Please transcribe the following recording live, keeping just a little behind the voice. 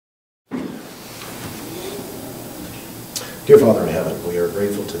Dear Father in heaven, we are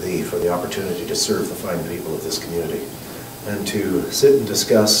grateful to Thee for the opportunity to serve the fine people of this community and to sit and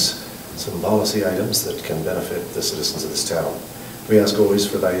discuss some policy items that can benefit the citizens of this town. We ask always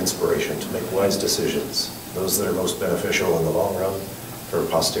for Thy inspiration to make wise decisions, those that are most beneficial in the long run for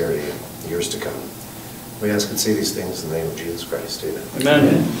posterity in years to come. We ask and say these things in the name of Jesus Christ. Amen.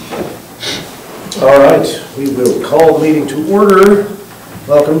 Amen. All right, we will call the meeting to order.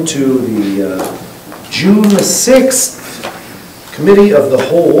 Welcome to the June 6th Committee of the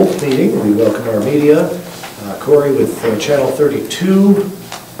Whole meeting. We welcome our media, Corey with Channel 32,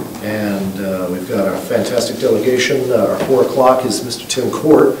 and we've got our fantastic delegation. Our 4 o'clock is Mr. Tim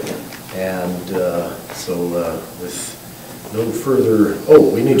Court, and with no further,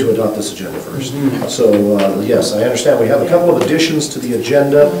 we need to adopt this agenda first. So yes, I understand we have a couple of additions to the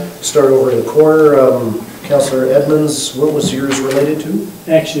agenda. Start over in the corner. Councillor Edmonds, what was yours related to?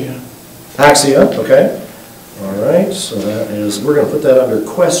 Axia. Axia, okay. All right, so that is, we're going to put that under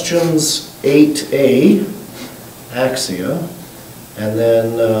questions 8A, Axia. And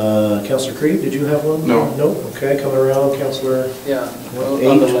then Councillor Creed, did you have one? No. No, okay, coming around, Councillor. Yeah,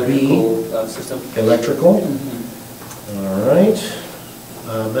 on the 8B, system. Electrical. All right.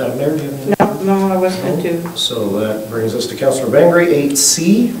 Madam Mayor, do you have anything? No, I wasn't going to. So that brings us to Councillor Bengry,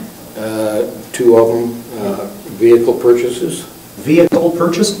 8C. 2 of them, vehicle purchases. Vehicle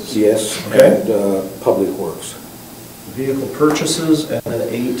purchases? Yes. Okay. And public works. Vehicle purchases, and then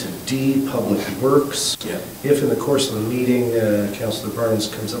 8D, public works. Yeah. If in the course of the meeting, Councillor Barnes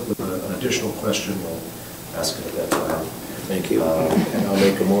comes up with an additional question, we'll ask it at that time. Thank you. And I'll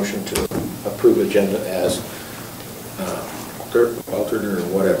make a motion to approve agenda as altered or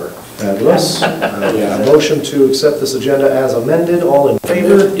whatever. Fabulous. Motion to accept this agenda as amended. All in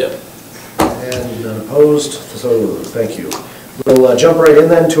favor? Yep. And none opposed? So, thank you. We'll jump right in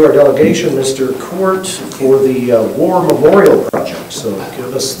then to our delegation, Mr. Court, for the War Memorial Project. So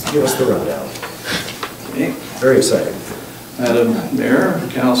give us the rundown. Okay. Very exciting. Madam Mayor,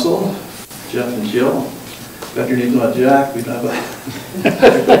 Council, Jeff and Jill. Got your name not Jack, we'd have a...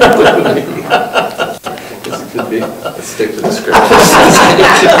 Guess it could be. Let's stick to the script.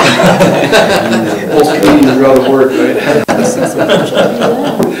 Most meetings are out of work, right?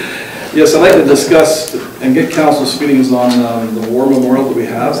 Yes, I'd like to discuss and get council's feelings on the war memorial that we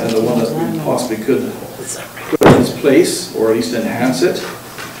have and the one that we possibly could put in its place or at least enhance it.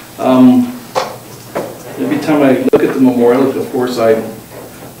 Every time I look at the memorial, of course, I,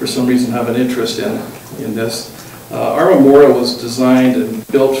 for some reason, have an interest in this. Our memorial was designed and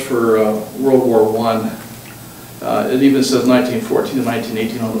built for World War I. It even says 1914 to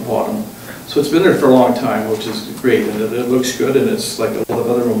 1918 on the bottom. So it's been there for a long time, which is great, and it looks good, and it's like a lot of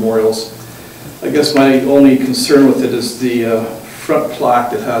other memorials. I guess my only concern with it is the front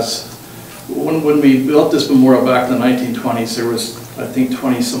plaque that has, when we built this memorial back in the 1920s, there was, I think,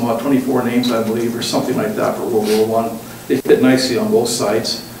 24 names, I believe, or something like that for World War I. They fit nicely on both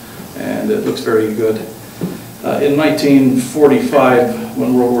sides, and it looks very good. In 1945,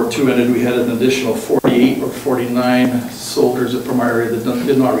 when World War II ended, we had an additional 48 or 49 soldiers from our area that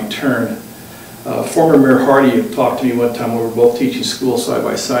did not return. Former Mayor Hardy talked to me one time when we were both teaching school side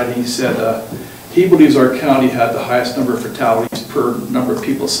by side, and he said he believes our county had the highest number of fatalities per number of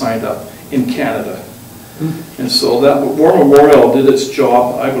people signed up in Canada. And so that War Memorial did its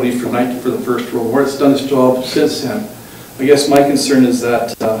job, I believe, for the First World War. It's done its job since then. I guess my concern is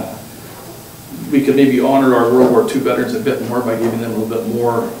that we could maybe honor our World War II veterans a bit more by giving them a little bit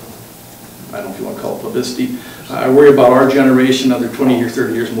more, I don't know if you want to call it publicity. I worry about our generation, another 20 years,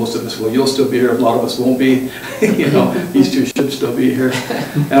 30 years, most of us will. You'll still be here, a lot of us won't be. You know, these two should still be here.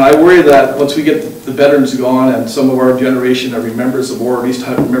 And I worry that once we get the veterans gone and some of our generation that remembers the war, at least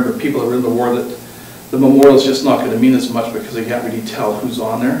remember people that were in the war, that the memorial is just not going to mean as much because they can't really tell who's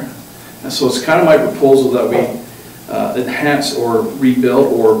on there. And so it's kind of my proposal that we enhance or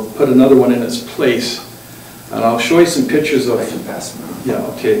rebuild or put another one in its place. And I'll show you some pictures of, yeah,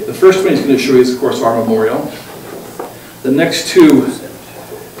 okay. The first one he's going to show you is, of course, our memorial. The next two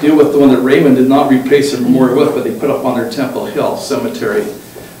deal with the one that Raymond did not replace the memorial with, but they put up on their Temple Hill Cemetery.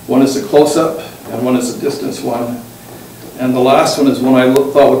 One is a close-up, and one is a distance one. And the last one is one I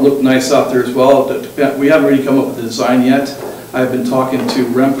thought would look nice out there as well. We haven't really come up with the design yet. I've been talking to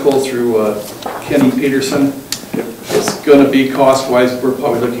Remco through Kenny Peterson. It's going to be cost-wise, we're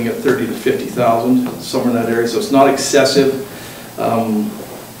probably looking at $30,000 to $50,000, somewhere in that area. So it's not excessive. Let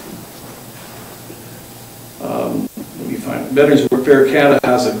me find. Veterans Warfare Canada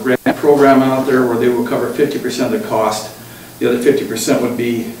has a grant program out there where they will cover 50% of the cost. The other 50% would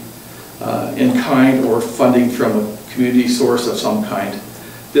be in kind or funding from a community source of some kind.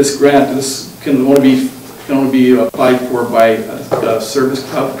 This grant, this can only be can only be applied for by a service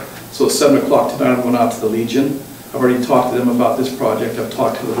club. So at 7 o'clock tonight, I'm going out to the Legion. I've already talked to them about this project. I've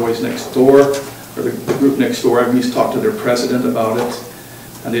talked to the boys next door, or the group next door. I've at least talked to their president about it,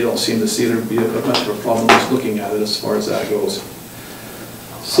 and they don't seem to see there'd be much of a problem just looking at it as far as that goes.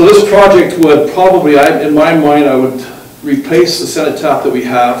 So this project would probably, in my mind, I would replace the cenotaph that we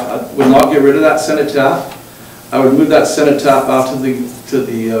have. I would not get rid of that cenotaph. I would move that cenotaph out to the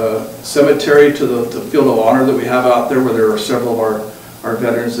cemetery, to the field of honor that we have out there, where there are several of our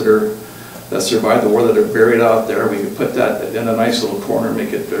veterans that survived the war that are buried out there. We could put that in a nice little corner,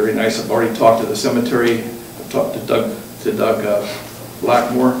 make it very nice. I've already talked to the cemetery. I've talked to Doug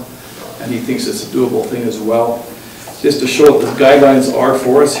Blackmore, and he thinks it's a doable thing as well. Just to show what the guidelines are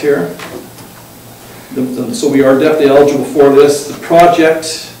for us here. So we are definitely eligible for this. The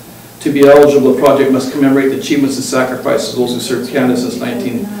project, to be eligible, the project must commemorate the achievements and sacrifices of those who served Canada since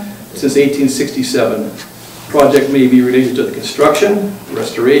 1867. Project may be related to the construction,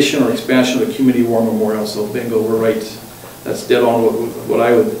 restoration, or expansion of a community war memorial. So bingo, we're right. That's dead on what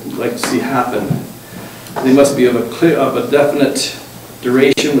I would like to see happen. They must be of a definite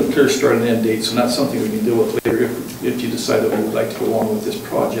duration with clear start and end dates, and that's something we can deal with later if you decide that we would like to go along with this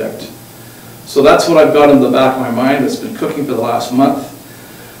project. So that's what I've got in the back of my mind. It's been cooking for the last month.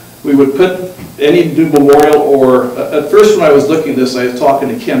 We would put any new memorial, or at first when I was looking at this, I was talking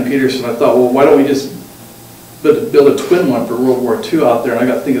to Ken Peterson. I thought, well, why don't we just build a twin one for World War II out there? And I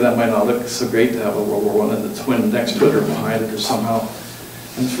got thinking that might not look so great to have a World War I and the twin next to it or behind it or somehow.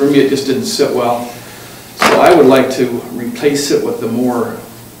 And for me, it just didn't sit well. So I would like to replace it with the more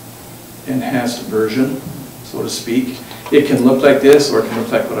enhanced version, so to speak. It can look like this, or it can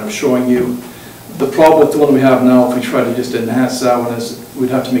look like what I'm showing you. The problem with the one we have now, if we try to just enhance that one, is we'd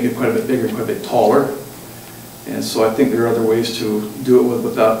have to make it quite a bit bigger, quite a bit taller. And so I think there are other ways to do it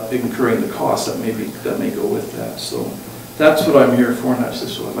without incurring the costs that may go with that. So that's what I'm here for, and that's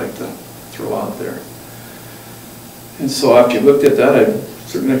just what I'd like to throw out there. And so after you looked at that, I'd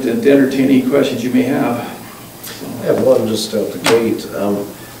certainly like to entertain any questions you may have. So. I have one just out the gate.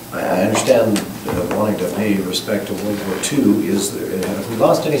 I understand wanting to pay respect to World War II. Have we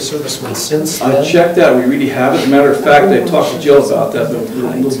lost any servicemen since then? I checked that. We really haven't. As a matter of fact, I talked to Jill about that, but we're a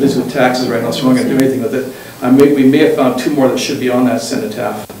little busy with taxes right now, so I'm not going to do anything with it. We may have found 2 more that should be on that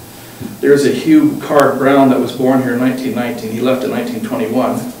cenotaph. There's a Hugh Card Brown that was born here in 1919. He left in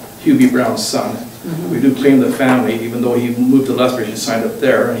 1921, Hugh B. Brown's son. We do claim the family, even though he moved to Lethbridge and signed up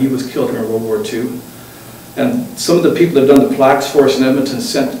there, and he was killed during World War II. And some of the people that have done the plaques for us in Edmonton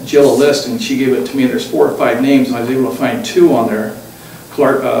sent Jill a list, and she gave it to me, and there's 4 or 5 names, and I was able to find 2 on there.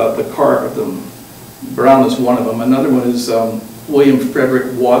 Brown is one of them. Another one is William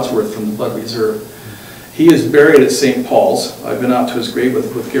Frederick Wadsworth from the Blood Reserve. He is buried at St. Paul's. I've been out to his grave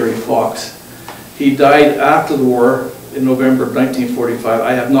with Gary Fox. He died after the war in November of 1945.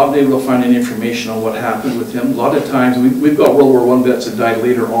 I have not been able to find any information on what happened with him. A lot of times, we've got World War I vets that died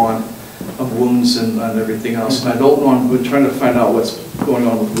later on of wounds and everything else. And I don't know, I'm trying to find out what's going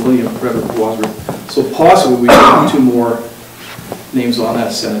on with William Frederick Wadsworth. So possibly we should have 2 more names on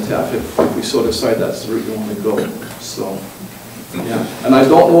that cenotaph if we so decide that's the route we want to go. So, yeah. And I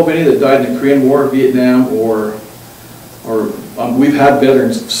don't know of any that died in the Korean War, Vietnam, or we've had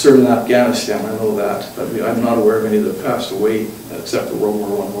veterans serve in Afghanistan, I know that, but I'm not aware of any that passed away except for World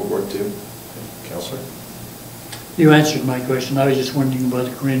War I and World War II. Councillor? You answered my question. I was just wondering about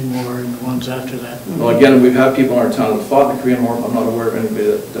the Korean War and the ones after that. Well, again, we've had people in our town that fought in the Korean War, but I'm not aware of anybody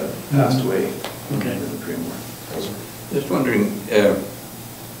that passed away in the Korean War. Just wondering,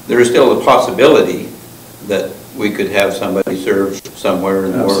 there is still the possibility that we could have somebody serve somewhere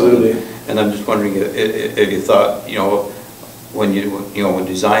in the world. Absolutely. And I'm just wondering if you thought, when you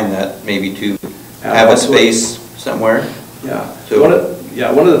design that, maybe to have a space somewhere. Yeah. So one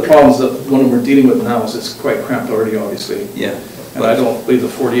of the problems that we're dealing with now is it's quite cramped already, obviously. Yeah. And I don't believe the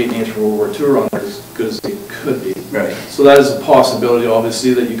 48 names from World War II are on there as good as they could be. Right. So that is a possibility,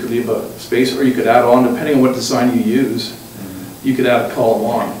 obviously, that you could leave a space, or you could add on, depending on what design you use, you could add a column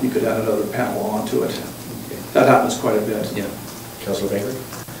on. You could add another panel onto it. Okay. That happens quite a bit. Yeah. Councillor Bengry?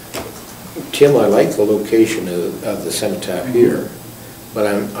 Tim, I like the location of the cenotaph here, but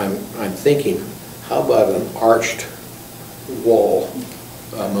I'm thinking, how about an arched wall,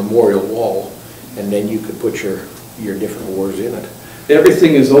 a memorial wall, and then you could put your different wars in it.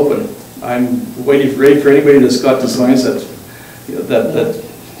 Everything is open. I'm ready for anybody that's got designs that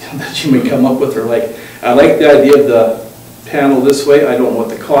you may come up with, or like. I like the idea of the panel this way. I don't know what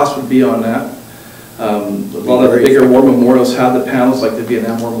the cost would be on that. A lot of the bigger war memorials have the panels, like the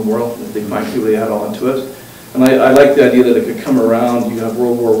Vietnam War Memorial, that they find people they add on to it. And I like the idea that it could come around, you have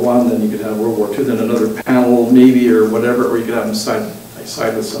World War I, then you could have World War II, then another panel maybe or whatever, or you could have them side by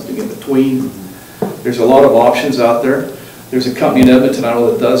side with something in between. There's a lot of options out there. There's a company in Edmonton, I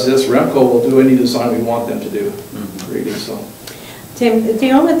know, that does this. Remco will do any design we want them to do, really, so. Tim,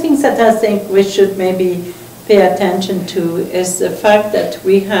 the only things that I think we should maybe pay attention to is the fact that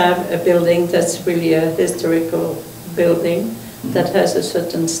we have a building that's really a historical building that has a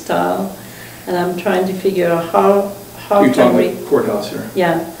certain style. And I'm trying to figure out how You're can we... talking about courthouse here.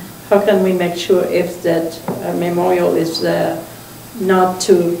 Yeah, how can we make sure if that memorial is there, not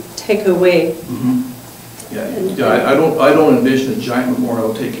to take away? Yeah, I don't envision a giant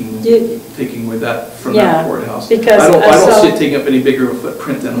memorial taking away that from that courthouse. Because I don't see it taking up any bigger of a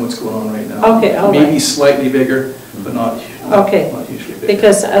footprint than what's going on right now. Okay, all right. Maybe slightly bigger, but not hugely bigger.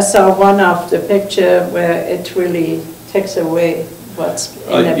 Because I saw one of the picture where it really takes away what's in the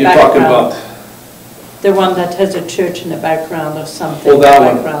background. You're talking about? The one that has a church in the background or something. Oh, that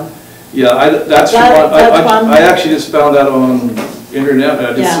in the background. one. Yeah, that's one. I actually just found that on internet, and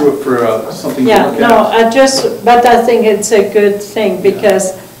I just threw it for something to look at. No, but I think it's a good thing,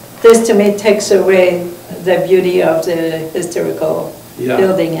 because this to me takes away the beauty of the historical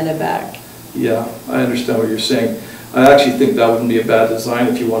building in the back. Yeah, I understand what you're saying. I actually think that wouldn't be a bad design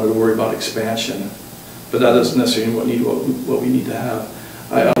if you wanted to worry about expansion, but that doesn't necessarily what we need to have.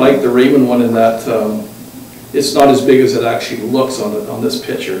 I like the Raymond one in that it's not as big as it actually looks on this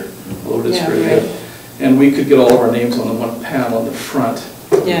picture, although it is very good. And we could get all of our names on the one panel on the front,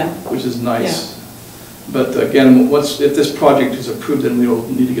 which is nice. But again, if this project is approved, then we'll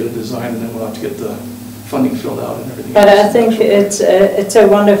need to get a design, and then we'll have to get the funding filled out and everything. But I think it's a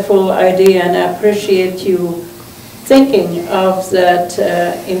wonderful idea, and I appreciate you thinking of that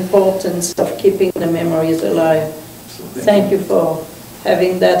importance of keeping the memories alive. Thank you for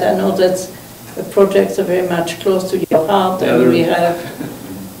having that. I know that the projects are very much close to your heart, and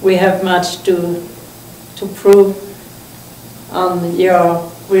we have much to prove on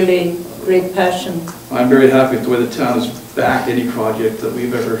your really great passion. I'm very happy with the way the town has backed any project that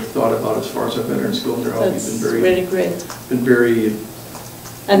we've ever thought about as far as our veterans go. They're always been really great. Been very.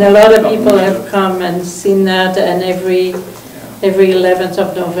 And a lot of people have come and seen that, and every 11th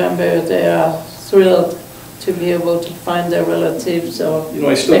of November they are thrilled to be able to find their relatives or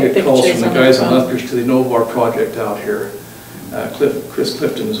I still get calls from the guys on Lethbridge because they know of our project out here. Chris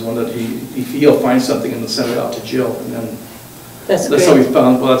Clifton is one that he'll find something and send it out to Jill, and then that's how we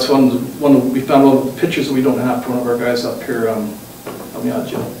found. Well, that's one we found all the pictures that we don't have for one of our guys up here. Help me out,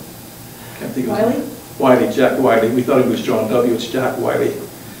 Jill. Can't think of his name. Jack Wiley. We thought he was John W. It's Jack Wiley.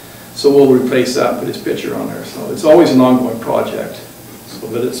 So we'll replace that and put his picture on there. So it's always an ongoing project. So,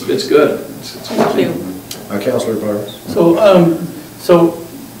 but it's good. Thank you. Councillor Barfuss. So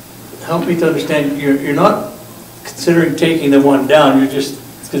help me to understand, you're not considering taking the one down, you're just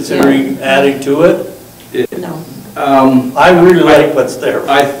considering adding to it? No. I really like what's there.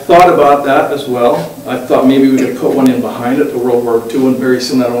 I thought about that as well. I thought maybe we could put one in behind it, the World War II one, very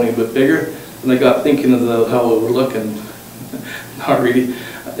similar, only a bit bigger. And I got thinking of how it would look, and not really.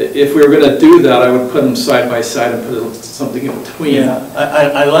 If we were going to do that, I would put them side by side and put something in between. Yeah,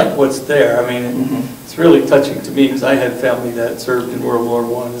 I like what's there. I mean, it's really touching to me, because I had family that served in World War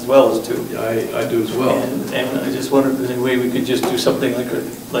I as well as II. Yeah, I do as well. And I just wondered if there's any way we could just do something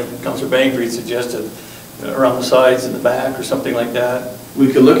like Councillor Bengry suggested, around the sides and the back or something like that.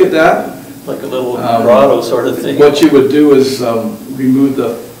 We could look at that. Like a little grotto sort of thing. What you would do is remove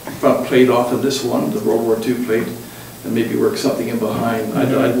the front plate off of this one, the World War II plate, and maybe work something in behind.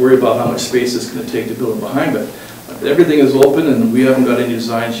 I'd worry about how much space it's going to take to build it behind, but everything is open and we haven't got any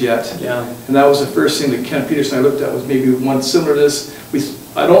designs yet. Yeah. And that was the first thing that Ken Peterson and I looked at, was maybe one similar to this.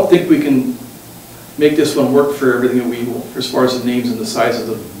 I don't think we can make this one work for everything that we will, as far as the names and the size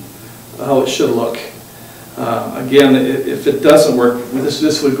of how it should look. Again, if it doesn't work,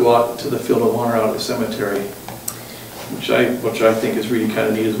 this would go out to the field of honor out of the cemetery, which I think is really kind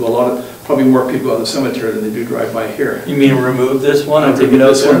of neat as well. Probably more people go out of the cemetery than they do drive by here. You mean remove this one and take it it out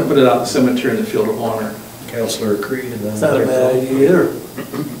this there? one, put it out in the cemetery in the field of honor. Councillor Creed, and then. That's not a bad idea either.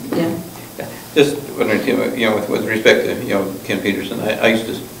 Yeah. Just wondering, with respect to, Ken Peterson, I used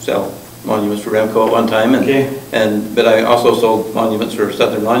to sell monuments for Remco at one time, but I also sold monuments for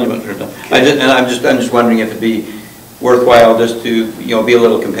Southern Monument for time. I'm just wondering if it'd be worthwhile just to be a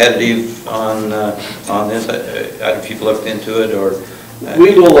little competitive on this. I don't know if you've looked into it or.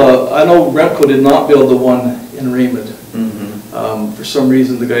 We will. I know Remco did not build the one in Raymond. For some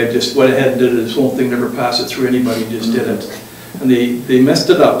reason, the guy just went ahead and did his whole thing, never passed it through anybody, just did it. and they messed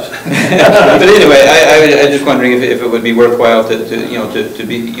it up. But anyway, I just wondering if it would be worthwhile to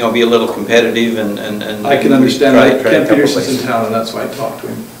be, be a little competitive and. I can understand try that. a Ken couple Peterson's in places. town, and that's why I talked to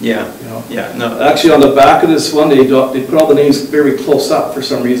him. Yeah, You know. yeah, no. Actually, on the back of this one, they put all the names very close up for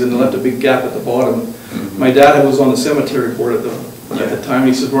some reason, and left a big gap at the bottom. My dad was on the cemetery board at the time,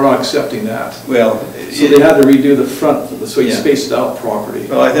 he said, we're not accepting that. Well. So they had to redo the front, so you Yeah. spaced it out properly.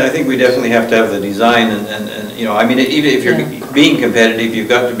 Well, I think we definitely have to have the design and, I mean, even if you're being competitive, you've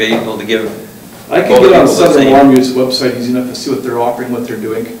got to be able to give. I can both get on people the Southern same. Watermu's website easy enough to see what they're offering, what they're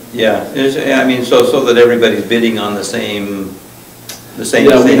doing. Yeah, I mean, so that everybody's bidding on the same thing.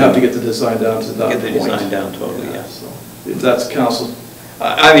 Yeah, we have to get the design down to that point. Get the design down totally, yeah. So if that's council.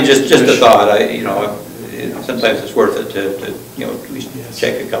 I mean, just a thought, sometimes it's worth it to at least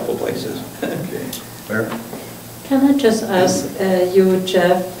check a couple places. Okay. Fair. Can I just ask you,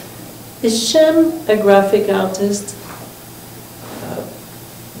 Jeff, is Shem a graphic artist?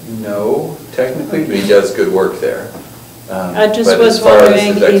 No, technically, but he does good work there. I just But was as far as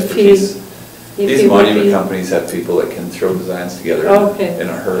wondering his if he expertise, would these monument be... companies have people that can throw designs together Okay. in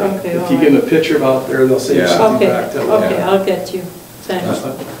a hurry. Okay, If all you give right. them a picture of out there, they'll send you Yeah. something Okay, back. That way. okay, I'll get you. Thanks.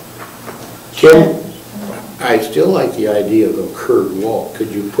 Tim, I still like the idea of a curved wall.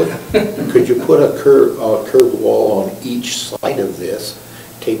 Could you put a curved wall on each side of this,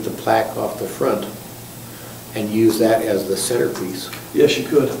 take the plaque off the front, and use that as the centerpiece? Yes, you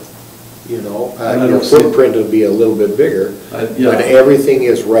could. You know, And I your don't see- footprint would be a little bit bigger, Yeah. but everything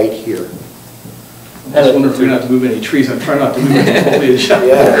is right here. I just wonder if we're gonna have to move any trees. I'm trying not to move any foliage out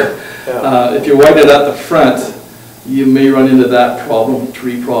Yeah, there. yeah. If you widen it at the front, you may run into that problem,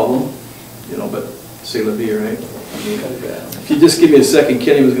 tree problem, but say la vie, right? I mean, if you just give me a second,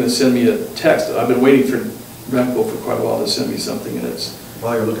 Kenny was gonna send me a text. I've been waiting for Remco for quite a while to send me something, and it's,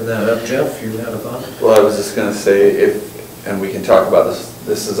 While you're looking that up, Jeff, you had a thought? Well, I was just gonna say, and we can talk about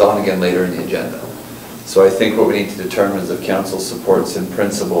this is on again later in the agenda. So I think what we need to determine is if council supports in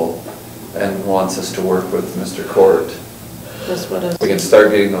principle and wants us to work with Mr. Court. That's what I... We can start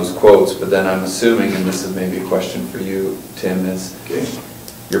getting those quotes, but then I'm assuming, and this is maybe a question for you, Tim, is okay.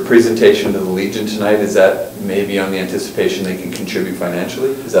 your presentation to the Legion tonight, is that maybe on the anticipation they can contribute financially?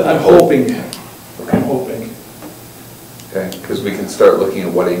 Is that the I'm hope? hoping. Okay, because we can start looking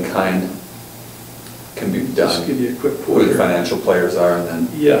at what in kind can be Just done, give you a quick who quote the here. financial players are, and then,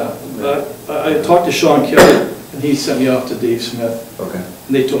 Yeah, I talked to Sean Kelly, and he sent me off to Dave Smith. okay.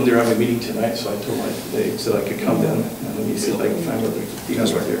 And they told me they were having a meeting tonight, so I told them, they said I could come then, and let me see if I can find what the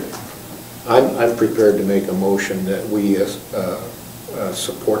details are there. I'm prepared to make a motion that we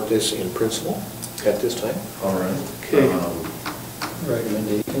support this in principle at this time. All right. Okay.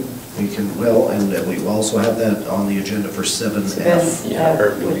 Recommendation. We can, and we also have that on the agenda for 7F. Yeah,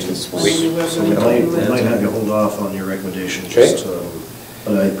 Which is when we- you were So we going to do might it. have you hold off on your recommendation, Okay.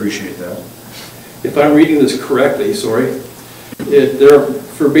 but I appreciate that. If I'm reading this correctly, sorry, they're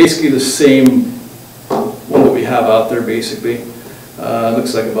for basically the same one that we have out there, basically.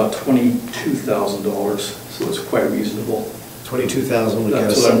 Looks like about $22,000, so it's quite reasonable. 22,000 would get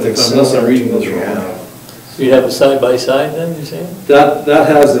That's us what I'm something thinking, unless I'm similar to reading what this we wrong. have. So you'd have a side-by-side then, you're saying? That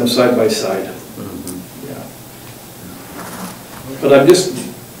has them side by side. Yeah. But I'm just,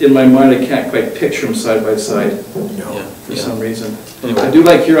 in my mind, I can't quite picture them side by side Yeah. for some reason. Anyway. I do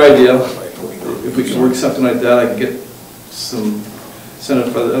like your idea. If we can work something like that, I can get some, send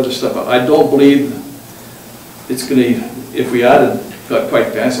it for the other stuff. I don't believe it's gonna, if we added, got quite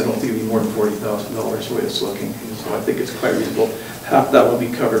fancy, I don't think it'd be more than $40,000 the way it's looking. So I think it's quite reasonable. Half that will be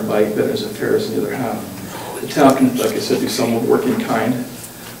covered by Veterans Affairs and the other half. The town can, like I said, do some work in kind,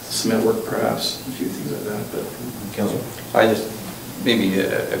 cement work perhaps, a few things like that, but. Councillor? I just, maybe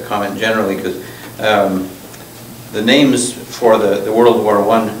a comment generally, because the names for the World War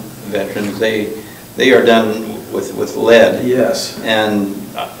I veterans, they are done with lead. Yes. And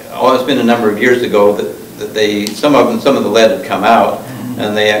it's been a number of years ago that they, some of the lead had come out,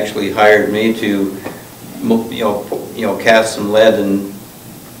 and they actually hired me to, cast some lead and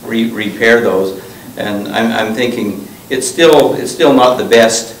repair those. And I'm thinking, it's still not the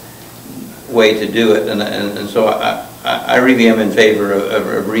best way to do it, and so I really am in favor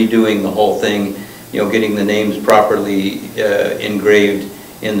of redoing the whole thing, getting the names properly engraved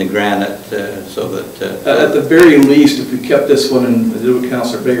in the granite, so that... At the very least, if we kept this one and did what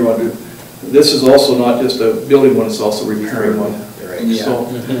Councillor Bengry wanted to do, this is also not just a building one, it's also a repairing one. Yeah. So,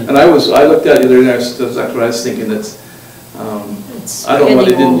 and I looked at it the other day, that's what I was thinking, that's, I don't know why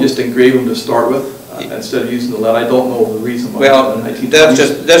they didn't just engrave them to start with, instead of using the lead. I don't know the reason why. Well, In the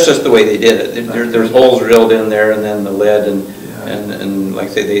 1920s. that's just the way they did it. There's holes drilled in there, and then the lead, and like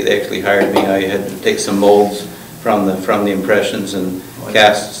I say, they actually hired me. I had to take some molds from the impressions and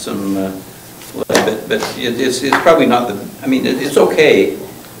cast some light, but it's probably not the, I mean, it's okay,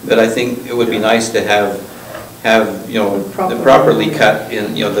 but I think it would be nice to have, you know, the properly cut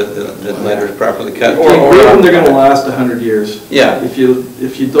in, you know, the letters properly cut. Or they're gonna last 100 years. Yeah. If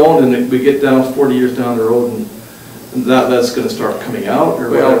you don't, and we get down 40 years down the road, and that's gonna start coming out or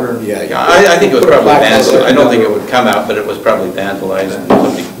whatever. Yeah, I think it was probably vandalized. I don't think it would come out, but it was probably vandalized and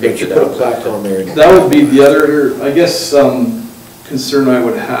somebody But picked you it put a up. plaque on there. That would be the other, I guess, concern I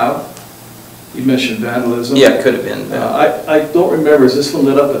would have. You mentioned vandalism. Yeah, it could have been. I don't remember, is this one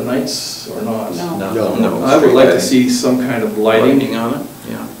lit up at nights or not? No. I would like to see some kind of lighting on it,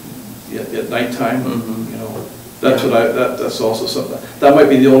 yeah. at nighttime, Mhm. you know. That's what that's also something, that might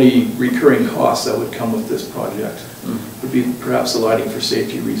be the only recurring cost that would come with this project, would be perhaps the lighting for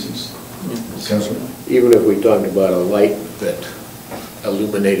safety reasons. Councillor? Even if we talked about a light that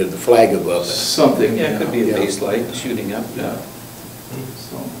illuminated the flag above it. Something. Yeah, it could be a Yeah. base light shooting up. Yeah.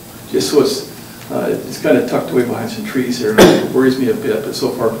 So, just so it's kind of tucked away behind some trees here, it worries me a bit, but so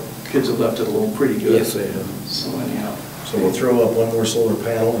far, kids have left it alone pretty good. Yes, they have. So anyhow. So we'll throw up one more solar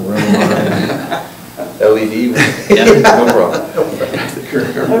panel and run it LED, Yeah. no problem. The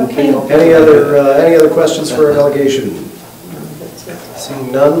current government. Okay. on. Any other questions for our delegation?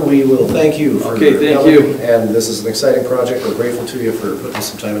 Seeing none, we will thank you for Okay, thank coming. you. And this is an exciting project. We're grateful to you for putting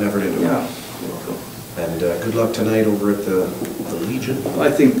some time and effort into it. Yeah. And good luck tonight over at the Legion. I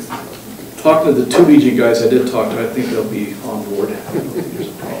think, talking to the two Legion guys I did talk to, I think they'll be on board. I don't think there's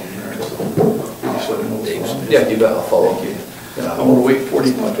a problem there, so just let me know what's wrong. Yeah, you bet, I'll follow up. I want to wait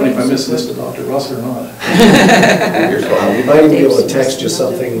 25 minutes to listen to Dr. Russ or not. We might even be able to text you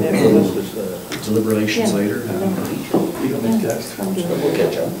something from deliberations later. You don't need text. We'll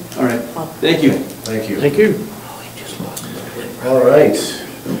catch up. All right, thank you. Thank you. Thank you. All right,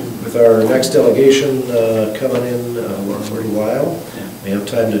 with our next delegation coming in a little while, we have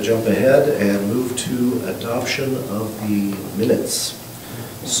time to jump ahead and move to adoption of the minutes.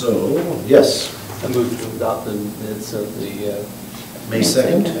 So, yes, I move to adopt the minutes of the May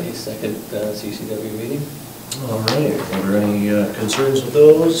 2nd. May 2nd CCW meeting. All right, are there any concerns with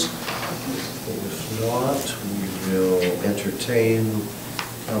those? If not, we will entertain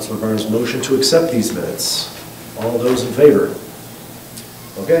Councillor Barnes' motion to accept these minutes. All those in favor?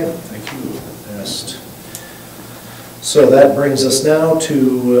 Okay, thank you. Passed. So that brings us now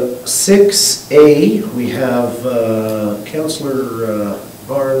to 6A. We have Councillor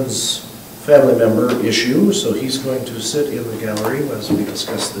Barnes' family member issue, so he's going to sit in the gallery as we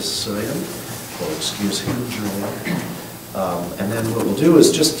discuss this item. We'll excuse him during and then what we'll do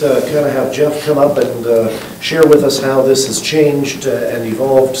is just kind of have Jeff come up and share with us how this has changed and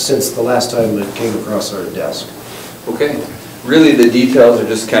evolved since the last time it came across our desk. Okay, really the details are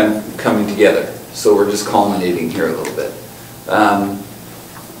just kind of coming together, so we're just culminating here a little bit.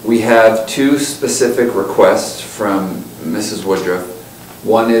 We have two specific requests from Mrs. Woodruff.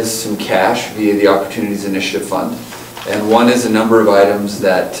 One is some cash via the Opportunities Initiative Fund, and one is a number of items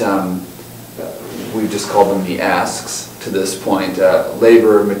that we've just called them the asks to this point.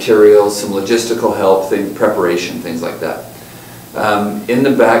 Labor, materials, some logistical help, preparation, things like that. In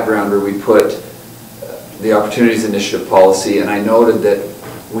the backgrounder we put the Opportunities Initiative policy, and I noted that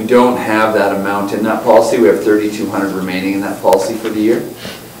we don't have that amount in that policy. We have 3,200 remaining in that policy for the year,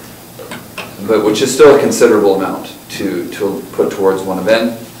 but which is still a considerable amount to put towards one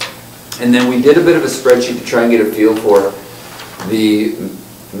event. And then we did a bit of a spreadsheet to try and get a feel for the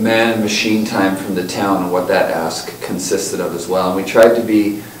man and machine time from the town and what that ask consisted of as well. And we tried to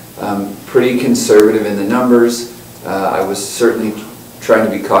be pretty conservative in the numbers. I was certainly trying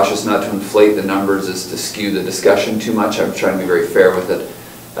to be cautious not to inflate the numbers as to skew the discussion too much. I'm trying to be very fair with it.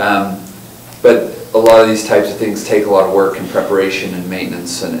 But a lot of these types of things take a lot of work and preparation and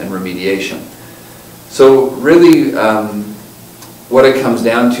maintenance and remediation. So really what it comes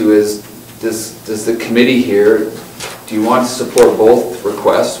down to is, does the committee here, do you want to support both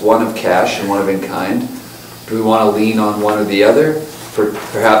requests, one of cash and one of in-kind? Do we want to lean on one or the other, for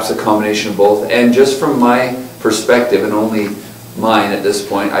perhaps a combination of both? And just from my perspective, and only mine at this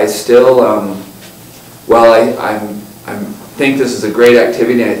point, I still, while I think this is a great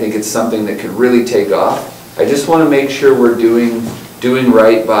activity and I think it's something that could really take off, I just want to make sure we're doing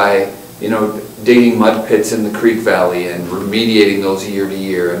right by, you know, digging mud pits in the creek valley and remediating those year to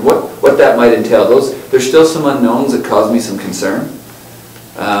year, and what that might entail. There's still some unknowns that cause me some concern.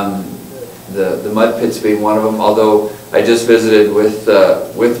 The mud pits being one of them, although I just visited with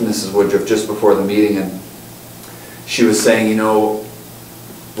Mrs. Woodruff just before the meeting, and she was saying, you know,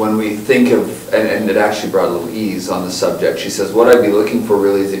 when we think of, and it actually brought a little ease on the subject, she says, what I'd be looking for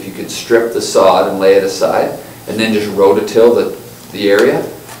really is if you could strip the sod and lay it aside, and then just rototill the area,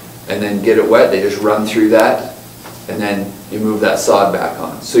 and then get it wet. They just run through that, and then you move that sod back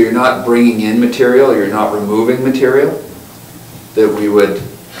on. So you're not bringing in material, you're not removing material that we would,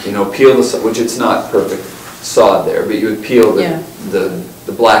 you know, peel the, which it's not perfect sod there, but you would peel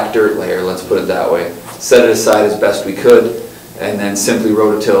the black dirt layer, let's put it that way, set it aside as best we could, and then simply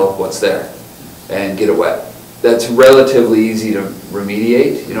rototill what's there and get it wet. That's relatively easy to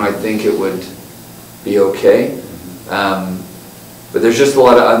remediate. You know, I think it would be okay. But there's just a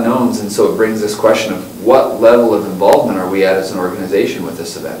lot of unknowns, and so it brings this question of what level of involvement are we at as an organization with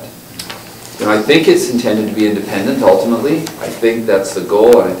this event? You know, I think it's intended to be independent ultimately. I think that's the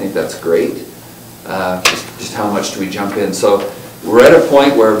goal, and I think that's great. Just how much do we jump in? So we're at a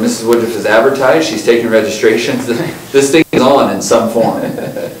point where Mrs. Woodruff has advertised, she's taking registrations. This thing is on in some form.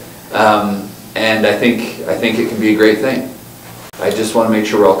 And I think it can be a great thing. I just want to make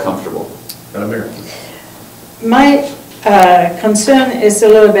sure we're all comfortable. Madam Mayor. My concern is a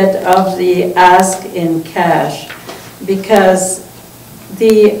little bit of the ask in cash, because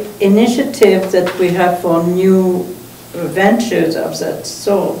the initiative that we have for new ventures of that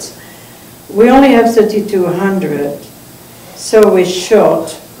sort, we only have 3,200, so we're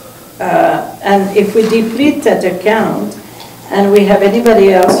short. And if we deplete that account, and we have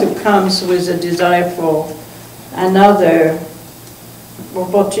anybody else who comes with a desire for another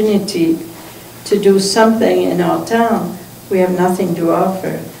opportunity to do something in our town, we have nothing to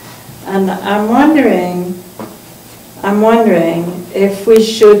offer. And I'm wondering if we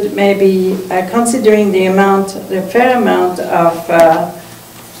should maybe, considering the fair amount of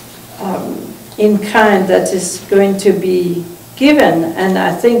in kind that is going to be given, and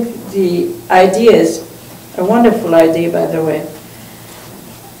I think the idea is a wonderful idea, by the way.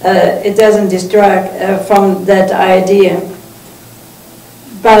 It doesn't distract from that idea.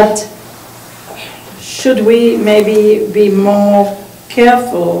 But should we maybe be more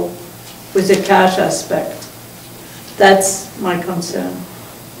careful with the cash aspect? That's my concern.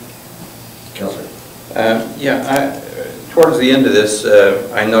 Councillor. Towards the end of this,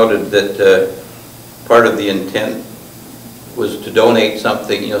 I noted that part of the intent was to donate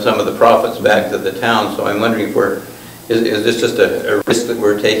something, some of the profits back to the town. So I'm wondering if is this just a risk that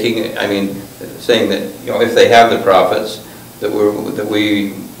we're taking? I mean, saying that, if they have the profits, that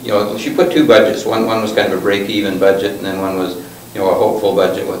we, she put two budgets. One was kind of a break-even budget, and then one was, a hopeful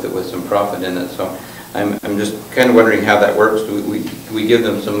budget with some profit in it. So I'm just kind of wondering how that works. Do we give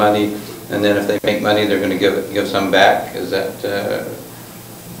them some money, and then if they make money, they're going to give some back? Is that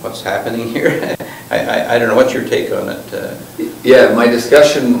what's happening here? I don't know. What's your take on it? Yeah, my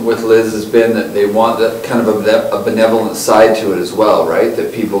discussion with Liz has been that they want that kind of a benevolent side to it as well, right?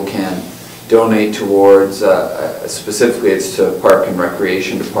 That people can donate towards, specifically it's to Park and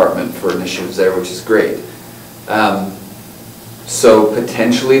Recreation Department for initiatives there, which is great. So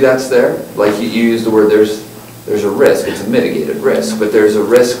potentially that's there. Like you used the word, there's a risk. It's a mitigated risk, but there's a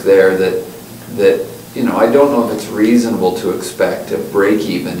risk there that I don't know if it's reasonable to expect a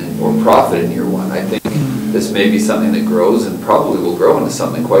break-even or profit in year one. I think this may be something that grows and probably will grow into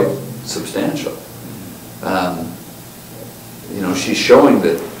something quite substantial. She's showing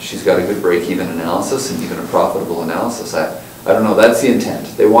that she's got a good break-even analysis and even a profitable analysis. I don't know, that's the intent.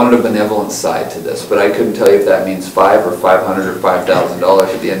 They wanted a benevolent side to this, but I couldn't tell you if that means $500 or $500 or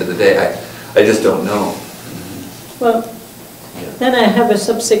 $5,000 at the end of the day. I just don't know. Well, then I have a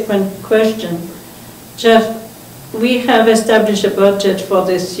subsequent question. Jeff, we have established a budget for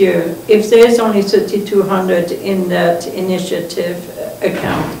this year. If there's only 3,200 in that initiative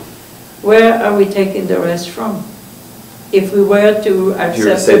account, where are we taking the rest from? If we were to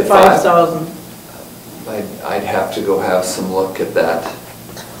accept the 5,000. I'd have to go have some look at that.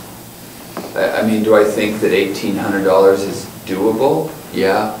 I mean, do I think that $1,800 is doable?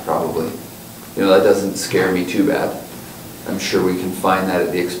 Yeah, probably. That doesn't scare me too bad. I'm sure we can find that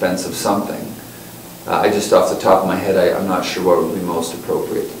at the expense of something. I just off the top of my head, I'm not sure what would be most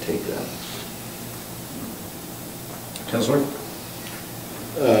appropriate to take that. Councillor?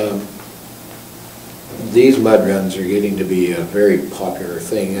 These mud runs are getting to be a very popular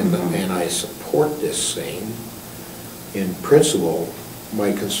thing, and I support this thing in principle.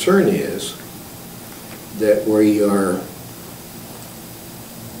 My concern is that we are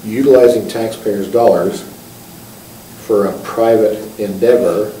utilizing taxpayers' dollars for a private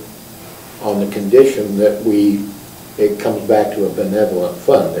endeavor on the condition that it comes back to a benevolent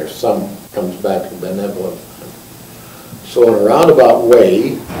fund. There's some comes back to a benevolent fund. So in a roundabout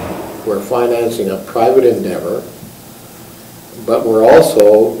way, we're financing a private endeavor, but we're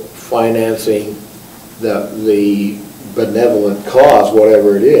also financing the benevolent cause,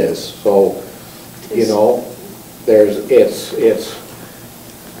 whatever it is. So, it's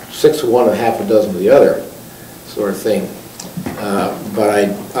 6 of one and half a dozen of the other sort of thing. But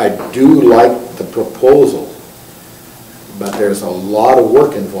I do like the proposal, but there's a lot of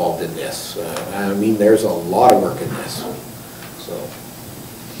work involved in this. I mean, there's a lot of work in this, so.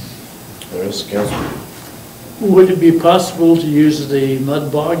 There is, Councillor. Would it be possible to use the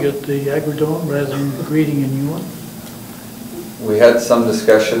mud bog at the Agrodome rather than creating a new one? We had some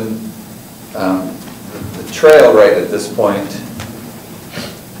discussion, the trail right at this point,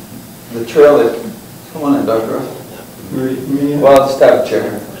 the trail that, come on in, Dr. Russ. Well, just have a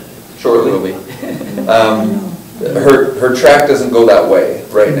chair shortly. Her track doesn't go that way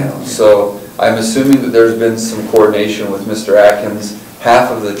right now, so I'm assuming that there's been some coordination with Mr. Atkins.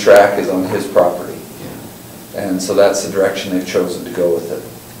 Half of the track is on his property, and so that's the direction they've chosen to go with it.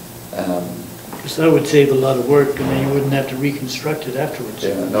 Because that would save a lot of work, and then you wouldn't have to reconstruct it afterwards.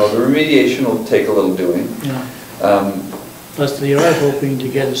 Yeah, no, the remediation will take a little doing. Yeah. Plus, they are hoping to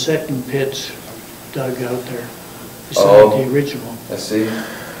get a second pit dug out there beside the original. I see.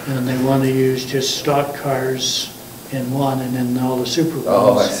 And they want to use just stock cars in one and then all the super ones.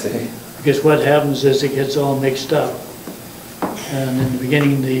 Oh, I see. Because what happens is it gets all mixed up. And in the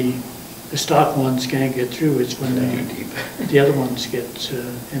beginning, the stock ones can't get through. It's when the other ones get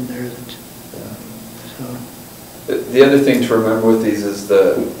in there that, so. The other thing to remember with these is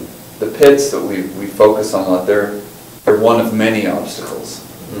the pits that we focus on a lot, they're one of many obstacles,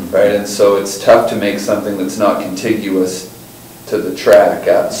 right? And so it's tough to make something that's not contiguous to the track,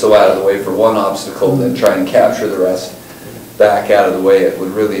 so out of the way for one obstacle, then try and capture the rest back out of the way. It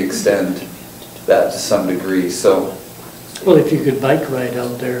would really extend that to some degree, so. Well, if you could bike ride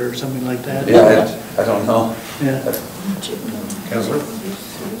out there or something like that. Yeah, I don't know. Yeah. Councillor?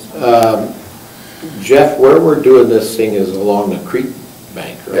 Jeff, where we're doing this thing is along the creek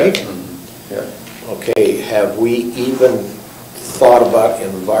bank, right? Yeah. Okay, have we even thought about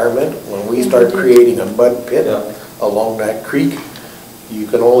environment? When we start creating a mud pit along that creek, you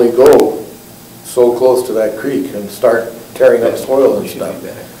can only go so close to that creek and start tearing up soil and stuff.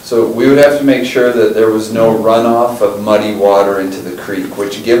 So we would have to make sure that there was no runoff of muddy water into the creek,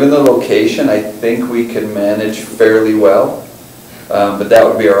 which given the location, I think we can manage fairly well. But that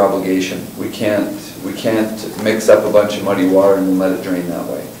would be our obligation. We can't mix up a bunch of muddy water and then let it drain that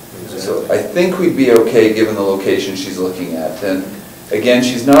way. Exactly. So I think we'd be okay given the location she's looking at. And again,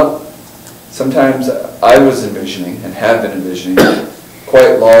 she's not, sometimes I was envisioning and have been envisioning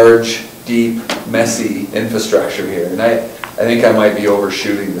quite large, deep, messy infrastructure here. And I think I might be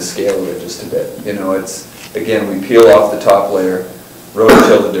overshooting the scale of it just a bit. You know, it's, again, we peel off the top layer,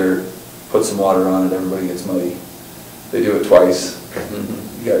 rototill the dirt, put some water on it, everybody gets muddy. They do it twice,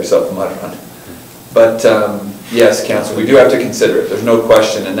 you got yourself a mud run. But yes, Council, we do have to consider it, there's no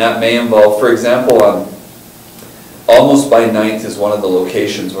question, and that may involve, for example, almost by 9th is one of the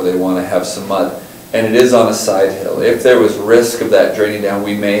locations where they want to have some mud, and it is on a side hill. If there was risk of that draining down,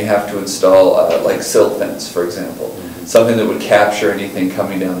 we may have to install like silt fence, for example, something that would capture anything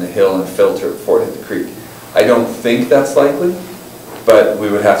coming down the hill and filter it before it hit the creek. I don't think that's likely, but we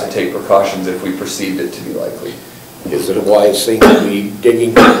would have to take precautions if we perceived it to be likely. Is it a wise thing to be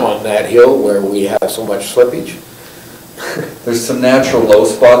digging on that hill where we have so much slippage? There's some natural low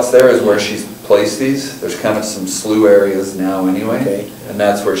spots there is where she's placed these. There's kind of some slough areas now anyway. Okay. And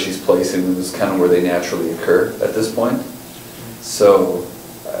that's where she's placing them, is kind of where they naturally occur at this point. So,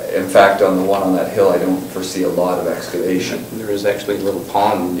 in fact, on the one on that hill, I don't foresee a lot of excavation. There is actually a little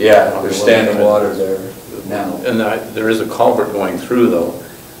pond. Yeah, there's standing water there now. And there is a culvert going through though.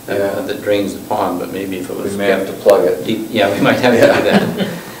 That drains the pond, but maybe if it was... We may have to plug it. Deep, yeah, we might have to do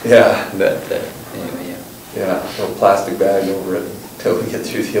that. Yeah. But anyway, yeah. Yeah, a little plastic bag over it until we get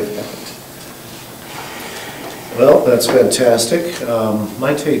through the event. Well, that's fantastic.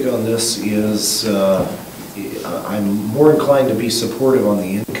 My take on this is I'm more inclined to be supportive on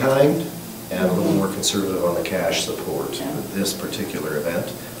the in-kind and a little more conservative on the cash support with this particular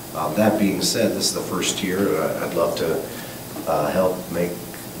event. That being said, this is the first year. I'd love to help make,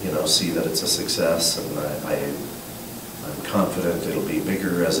 see that it's a success, and I'm confident it'll be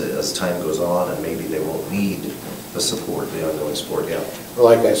bigger as time goes on, and maybe they won't need the support, the ongoing support. Yeah.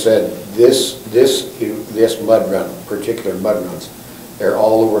 Like I said, this mud run, particular mud runs, they're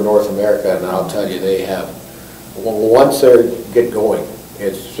all over North America, and I'll tell you, they have, once they get going,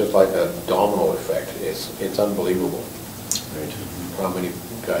 it's just like a domino effect. It's unbelievable. Right. How many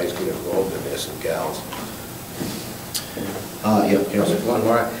guys get involved in this and gals. Yeah, One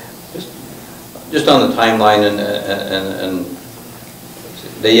more. Just on the timeline and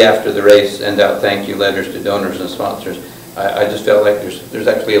day after the race, send out thank you letters to donors and sponsors. I just felt like there's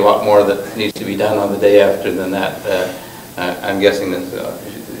actually a lot more that needs to be done on the day after than that. I'm guessing that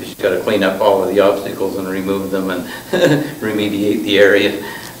she's got to clean up all of the obstacles and remove them and remediate the area.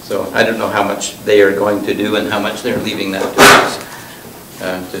 So I don't know how much they are going to do and how much they're leaving that to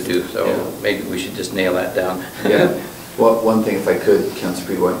us to do. So maybe we should just nail that down. Yeah. Well, one thing, if I could,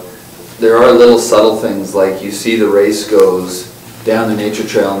 Councillor Peavoy, there are little subtle things, like you see the race goes down the nature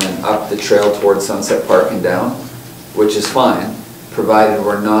trail and then up the trail towards Sunset Park and down, which is fine, provided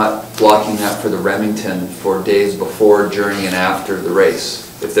we're not blocking that for the Remington for days before, during, and after the race.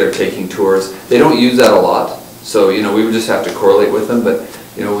 If they're taking tours, they don't use that a lot, so we would just have to correlate with them. But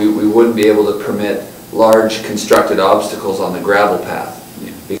we wouldn't be able to permit large constructed obstacles on the gravel path,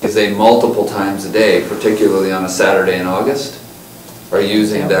 because they multiple times a day, particularly on a Saturday in August, are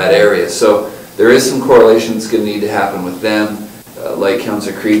using that area. So there is some correlation that's going to need to happen with them. Like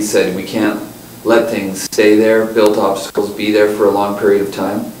Councillor Creed said, we can't let things stay there, built obstacles be there for a long period of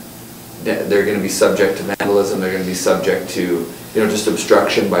time. They're going to be subject to vandalism, they're going to be subject to just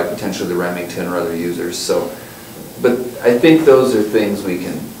obstruction by potentially the Remington or other users. So, but I think those are things we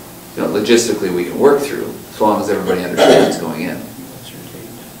can, logistically we can work through, as long as everybody understands going in. What's your date?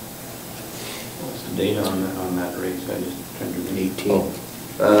 What's the date on that race? I just trying to read. 18.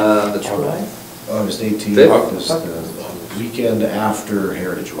 August 18th, Fifth? the weekend after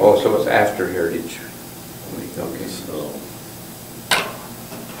Heritage Week. Oh, so it's after Heritage Week, okay. So,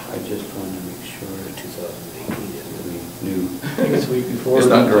 I just wanted to make sure 2018 is we knew. I think it's the week before. It's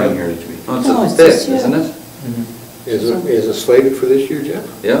not during Heritage Week. Oh, No, it's it's the this 5th, year. isn't it? Is it slated for this year, Jeff?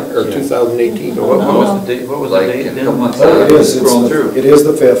 Yeah. Or 2018? So what was the date? What was the Like date a then? couple months oh, it is, Scroll through. it is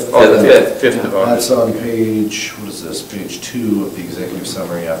the 5th. Oh, the 5th. 5th of August. That's on page, what is this, page 2 of the executive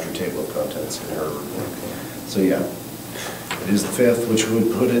summary after table of contents in her report. So yeah, it is the 5th, which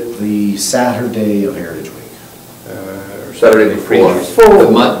would put it the Saturday of Heritage Week. Or Saturday before.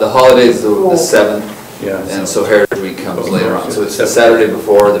 The holiday's the 7th, Yeah. and so Heritage Week comes Oh, later on. So it's the 7th. Saturday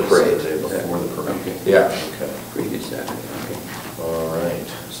before the parade. Saturday before the parade. Okay. Yeah. Okay. Previous Saturday, okay. All right,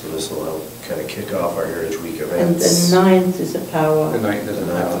 so this will help kind of kick off our Heritage Week And events. the 9th is a power. The night doesn't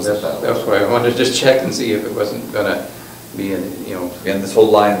The ninth happen. is the power. That's why I wanted to just check and see if it wasn't gonna be in, And this whole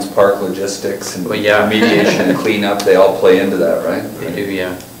Lions Park logistics and Well, yeah. remediation and cleanup, they all play into that, right? they do,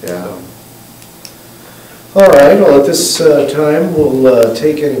 yeah. Yeah. So, All right, well, at this time, we'll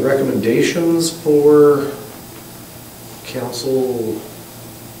take any recommendations for council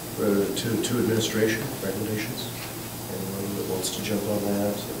to administration, recommendations? Anyone that wants to jump on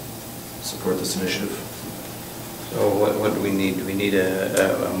that, support this initiative? So what do we need? Do we need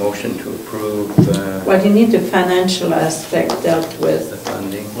a motion to approve Well, you need the financial aspect dealt the with.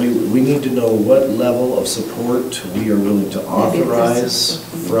 funding? We need to know what level of support we are willing to Maybe this authorize is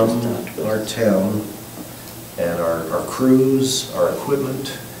what we need to from start with. our town and our crews, our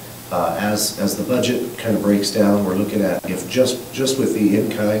equipment. As the budget kind of breaks down, we're looking at, if just with the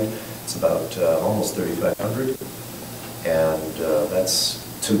in-kind, it's about almost 3,500. And that's,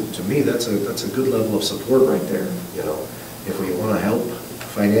 to me, that's a good level of support right there. If we want to help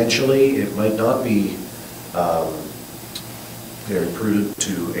financially, it might not be very prudent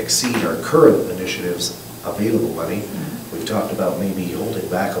to exceed our current initiatives available money. We've talked about maybe holding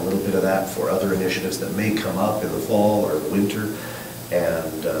back a little bit of that for other initiatives that may come up in the fall or the winter.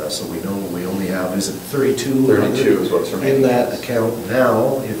 And so we know we only have, is it 32? 32 is what's remaining. In that account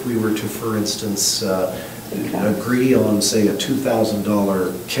now. If we were to, for instance, agree on, say, a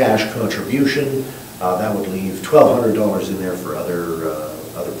 $2,000 cash contribution, that would leave $1,200 in there for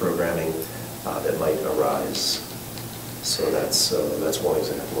other programming that might arise. So that's one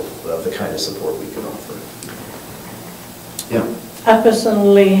example of the kind of support we can offer. Yeah. I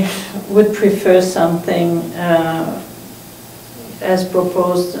personally would prefer something as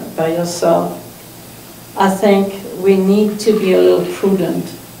proposed by yourself. I think we need to be a little prudent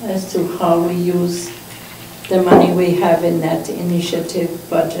as to how we use the money we have in that initiative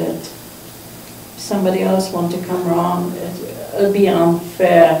budget. If somebody else want to come around, it'll be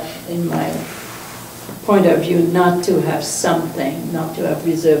unfair in my point of view not to have something, not to have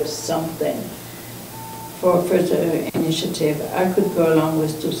reserved something for further initiative. I could go along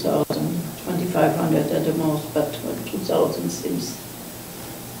with 2,000, 2,500 at the most, but 2,000 seems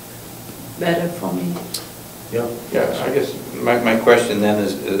better for me. Yeah. Yeah, I guess my question then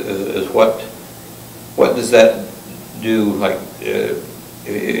is what does that do? Like,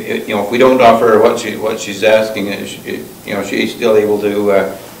 if we don't offer her what she's asking, she's still able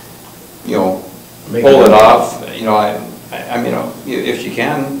to, pull it off. I mean, if she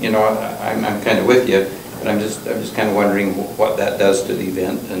can, I'm kind of with you, but I'm just kind of wondering what that does to the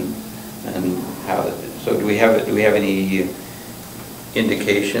event and how So do we have any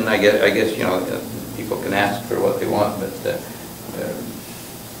indication? I guess, you know, people can ask for what they want, but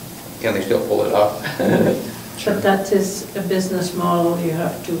can they still pull it off? But that is a business model you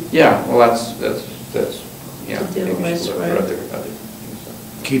have to. Yeah, well, that's, you know, To deal maybe we should with, look for right. other things.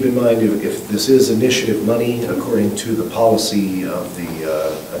 Keep in mind, if this is initiative money, according to the policy of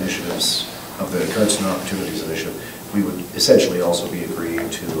the initiatives, of the Cardston Opportunities Initiative, we would essentially also be agreeing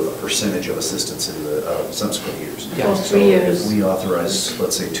to a percentage of assistance in the subsequent years. For So 3 years. if we authorize,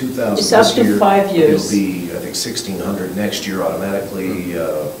 let's say, 2,000 It's up this to year, 5 years. it'll be, I think, 1,600 next year automatically,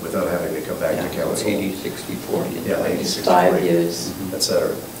 without having to come back to council. 80, 60, 40. Yeah, 80, 60, 5 40, years. et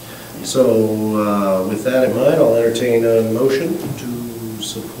cetera. So with that in mind, I'll entertain a motion to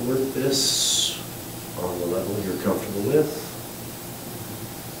support this on the level you're comfortable with.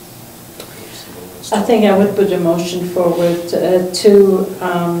 I think I would put a motion forward to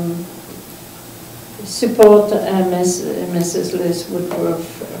support Mrs. Liz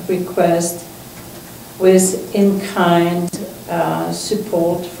Woodruff's request with in-kind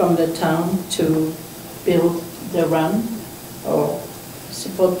support from the town to build the run, or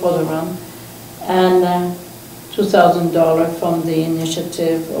support for the run, and $2,000 from the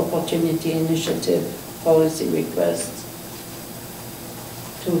initiative, Opportunity Initiative policy request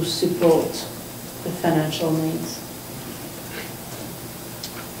to support the financial needs.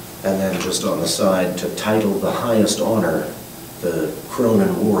 And then just on the side, to title the highest honor, the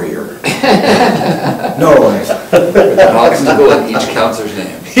Kronen Warrior. No, Obstacle in each councillor's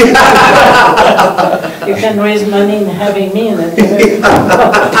name. You can raise money in having me in it.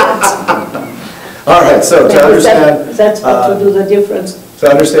 all right, so to understand. That's how to do the difference. To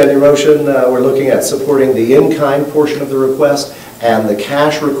understand your motion, we're looking at supporting the in-kind portion of the request and the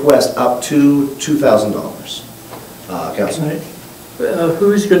cash request up to $2,000. Councilor?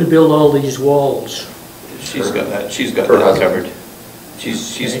 Who's going to build all these walls? She's got that Her husband. covered.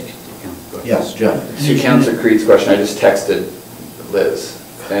 She's. Yes, Jeff. To Councillor Creed's question, I just texted Liz,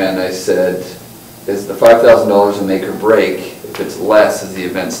 and I said, is the $5,000 a make or break? If it's less, is the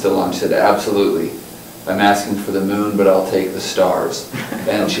event still on? She said, absolutely. I'm asking for the moon, but I'll take the stars.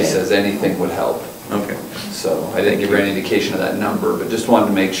 And she says anything would help. Okay. So I didn't give her any indication of that number, but just wanted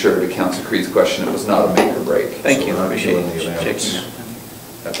to make sure, to Councillor Creed's question, it was not a make or break. Thank you, So we're not appreciate doing the checking amounts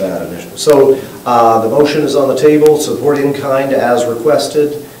that. at that initiative. So the motion is on the table, support in kind as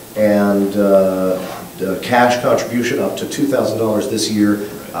requested, and the cash contribution up to $2,000 this year,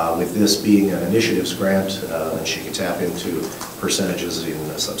 with this being an initiatives grant, and she can tap into percentages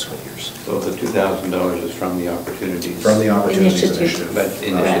in subsequent years. So the $2,000 is from the opportunities. From the Opportunities Initiative. Initiative. But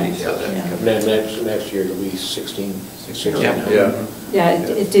initiatives, so Yeah. that. And then next year it'll be 16. Yeah,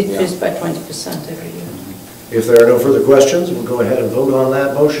 it decreased by 20% every year. If there are no further questions, we'll go ahead and vote on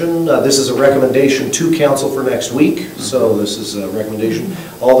that motion. This is a recommendation to council for next week, so this is a recommendation.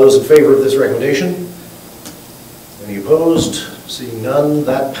 All those in favor of this recommendation? Any opposed? Seeing none,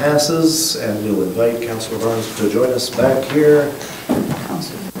 that passes, and we'll invite Councillor Barnes to join us back here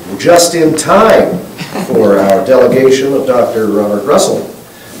just in time for our delegation of Dr. Robert Russell.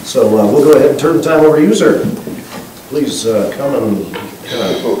 So we'll go ahead and turn the time over to you, sir. Please come and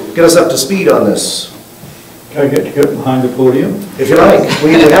get us up to speed on this. Can I get behind the podium? If you like,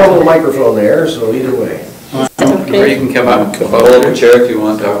 we have a little microphone there, so either way. Or Okay. you can come up. Hold a chair if you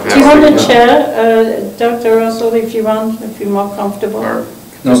want. Do you want a chair, Dr. Russell, if you want, if you're more comfortable? Or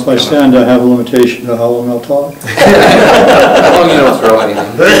Now, if I stand, I have a limitation to how long I'll talk. How long you don't throw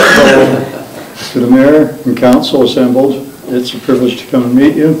anything. To the mayor and council assembled, it's a privilege to come and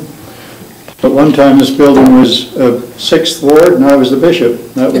meet you. At one time, this building was 6th Ward, and I was the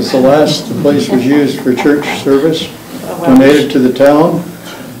bishop. That was the last the place was used for church service, donated to the town.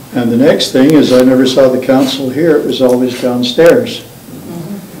 And the next thing is I never saw the council here, it was always downstairs,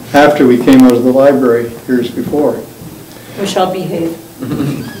 after we came out of the library years before. We shall behave.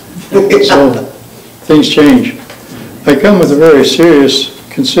 So, things change. I come with a very serious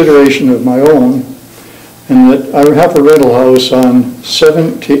consideration of my own, and that I have a rental house on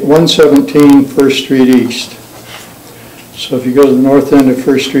 117 First Street East. So if you go to the north end of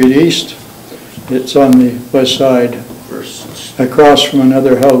First Street East, it's on the west side, across from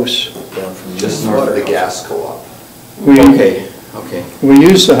another house. Just north of the gas co-op. Okay. We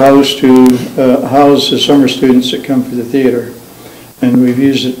use the house to house the summer students that come for the theater. And we've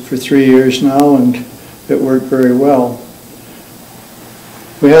used it for 3 years now, and it worked very well.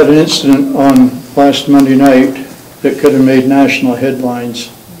 We had an incident on last Monday night that could have made national headlines.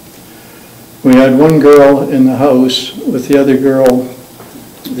 We had one girl in the house with the other girl.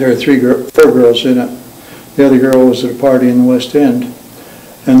 There are 4 girls in it. The other girl was at a party in the West End.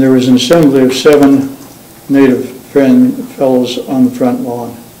 And there was an assembly of 7 native fellows on the front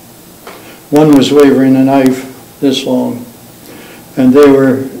lawn. One was waving a knife this long, and they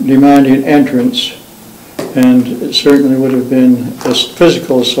were demanding entrance, and it certainly would have been a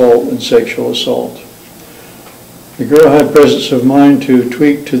physical assault and sexual assault. The girl had presence of mind to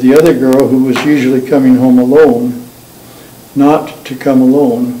tweak to the other girl who was usually coming home alone, not to come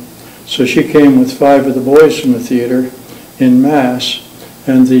alone. So she came with 5 of the boys from the theater in mass,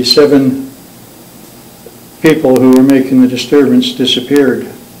 and the 7 people who were making the disturbance disappeared.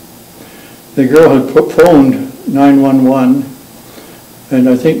 The girl had phoned 911, and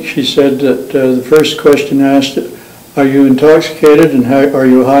I think she said that the first question asked, "Are you intoxicated and are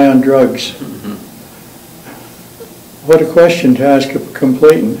you high on drugs?" What a question to ask a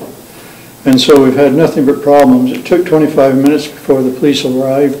complainant. And so we've had nothing but problems. It took 25 minutes before the police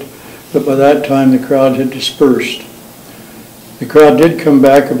arrived, but by that time the crowd had dispersed. The crowd did come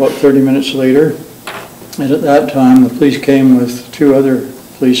back about 30 minutes later, and at that time the police came with 2 other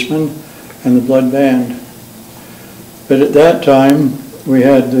policemen and the blood band. But at that time we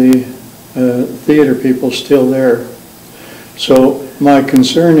had the theater people still there. So my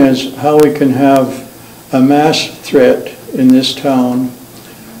concern is how we can have a mass threat in this town.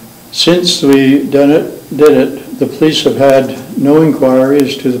 Since we did it, the police have had no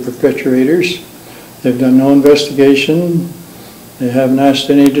inquiries to the perpetrators. They've done no investigation. They haven't asked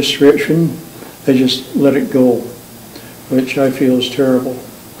any description. They just let it go, which I feel is terrible.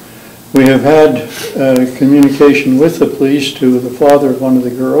 We have had communication with the police to the father of one of the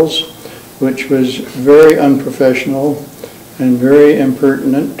girls, which was very unprofessional and very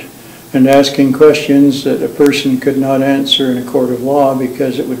impertinent, and asking questions that a person could not answer in a court of law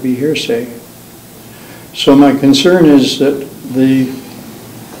because it would be hearsay. So my concern is that the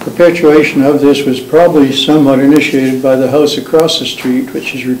perpetuation of this was probably somewhat initiated by the house across the street,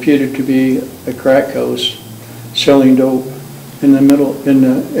 which is reputed to be a crack house selling dope in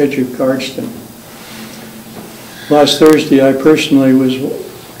the edge of Cardston. Last Thursday I personally was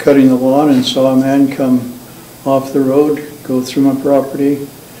cutting the lawn and saw a man come off the road, go through my property,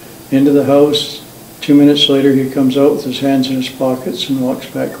 into the house. 2 minutes later he comes out with his hands in his pockets and walks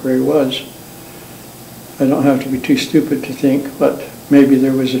back where he was. I don't have to be too stupid to think, but maybe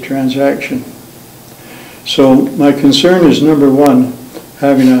there was a transaction. So my concern is, number 1,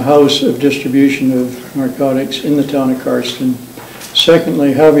 having a house of distribution of narcotics in the town of Cardston.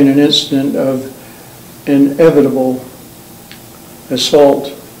 Secondly, having an incident of inevitable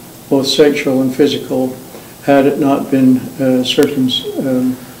assault, both sexual and physical, had it not been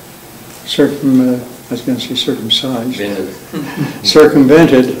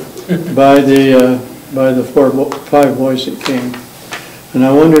circumvented by the 5 boys that came. And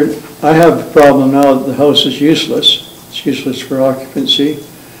I wondered, I have a problem now that the house is useless. It's useless for occupancy.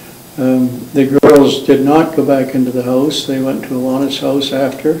 The girls did not go back into the house. They went to Alana's house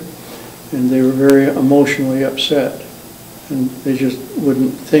after, and they were very emotionally upset. And they just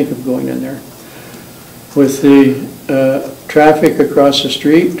wouldn't think of going in there. With the traffic across the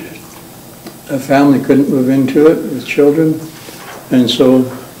street, a family couldn't move into it with children, and so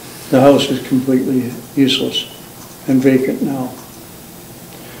the house is completely useless and vacant now.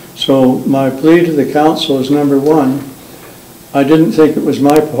 So my plea to the council is, number 1, I didn't think it was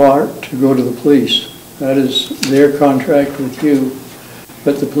my part to go to the police. That is their contract with you.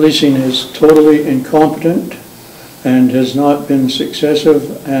 But the policing is totally incompetent and has not been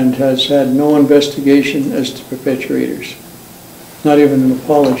successive and has had no investigation as to perpetrators. Not even an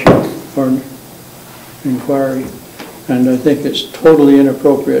apology or an inquiry. And I think it's totally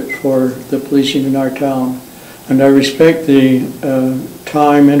inappropriate for the policing in our town. And I respect the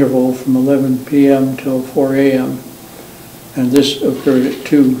time interval from 11 p.m. till 4 a.m. And this occurred at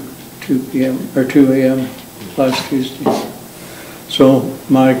 2 p.m. or 2 a.m. last Tuesday. So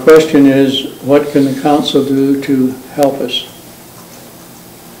my question is, what can the council do to help us?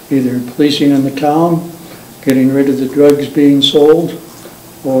 Either policing in the town, getting rid of the drugs being sold,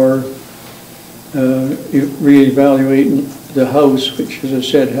 or reevaluating the house, which, as I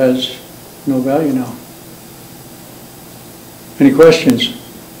said, has no value now. Any questions?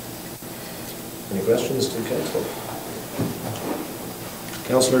 Any questions to council?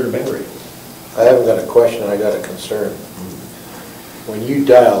 Councillor Bengry. I haven't got a question, I got a concern. When you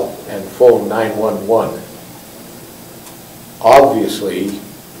dial and phone 911, obviously,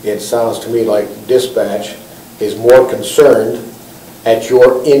 it sounds to me like dispatch is more concerned at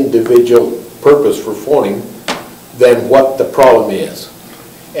your individual purpose for phoning than what the problem is.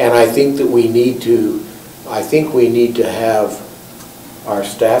 And I think that we need to have our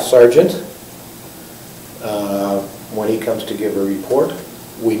staff sergeant, when he comes to give a report,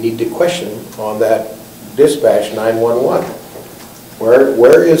 we need to question on that dispatch 911.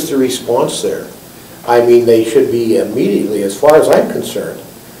 Where is the response there? I mean, they should be immediately, as far as I'm concerned,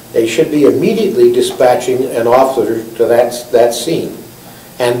 they should be immediately dispatching an officer to that scene.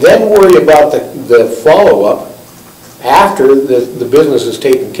 And then worry about the follow-up after the business is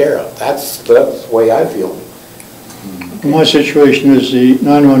taken care of. That's the way I feel. My situation is the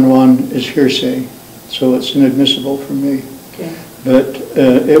 911 is hearsay, so it's inadmissible for me. Okay. But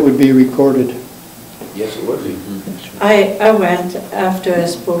it would be recorded. Yes, it would be. I went, after I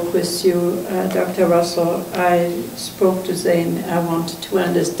spoke with you, Dr. Russell, I spoke to Zane. I wanted to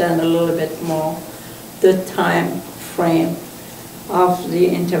understand a little bit more the time frame of the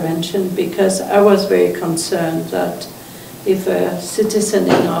intervention, because I was very concerned that if a citizen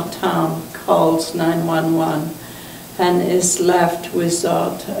in our town calls 911 and is left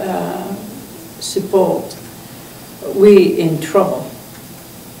without support, we in trouble.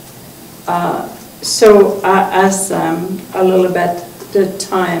 So I asked them a little bit the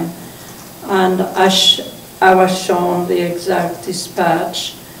time, and I was shown the exact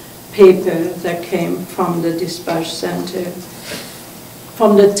dispatch paper that came from the dispatch center.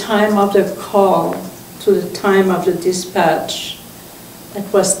 From the time of the call to the time of the dispatch, it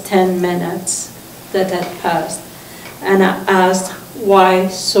was 10 minutes that had passed. And I asked, why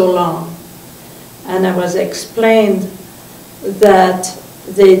so long? And I was explained that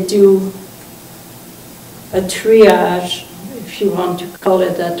they do a triage, if you want to call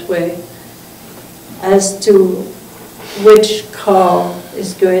it that way, as to which call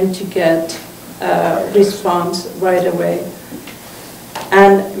is going to get a response right away.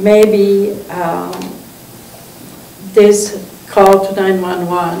 And maybe this call to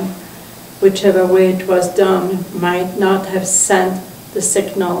 911, whichever way it was done, might not have sent the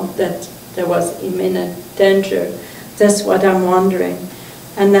signal that there was imminent danger. That's what I'm wondering.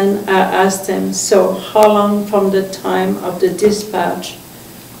 And then I asked him, so how long from the time of the dispatch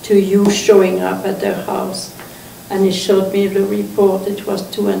to you showing up at their house? And he showed me the report. It was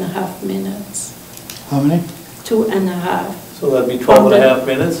 2.5 minutes. How many? 2.5. So that'd be 12 and a half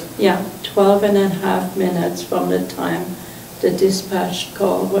minutes? Yeah, 12.5 minutes from the time the dispatch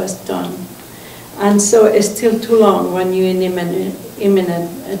call was done. And so it's still too long when you're in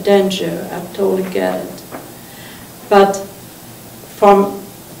imminent danger. I totally get it. But from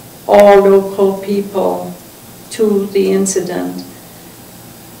all local people to the incident,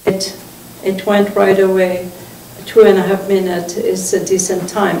 it went right away. 2.5 minutes is a decent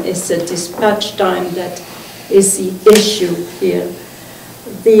time. It's the dispatch time that is the issue here.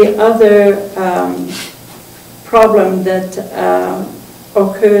 The other problem that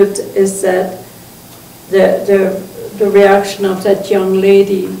occurred is that the reaction of that young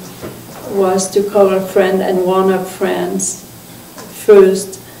lady was to call her friend and warn her friends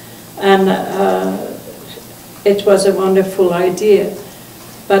first, and it was a wonderful idea.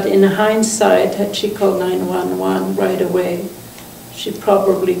 But in hindsight, had she called 911 right away, she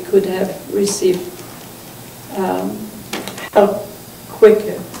probably could have received help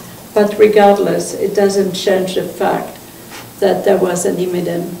quicker. But regardless, it doesn't change the fact that there was an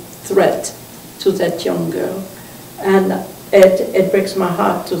imminent threat to that young girl. And it breaks my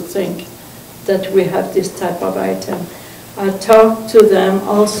heart to think that we have this type of item. I talked to them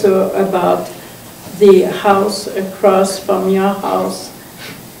also about the house across from your house.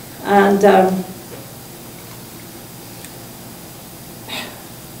 And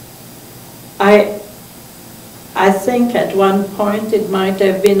I think at one point it might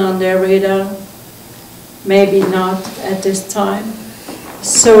have been on their radar, maybe not at this time.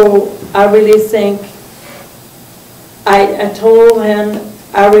 So I really think, I told him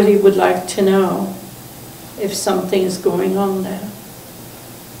I really would like to know if something is going on there.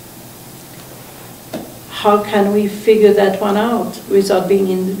 How can we figure that one out without being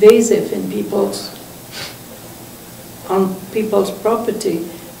invasive in on people's property?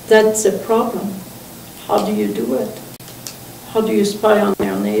 That's a problem. How do you do it? How do you spy on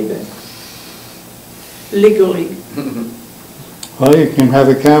your neighbor legally? Well, you can have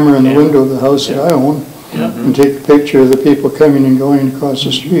a camera in the window of the house that I own and take a picture of the people coming and going across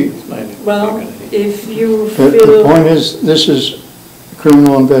the street. Well, if you But the feel... point is, this is a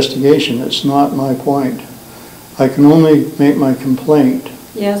criminal investigation. It's not my point. I can only make my complaint.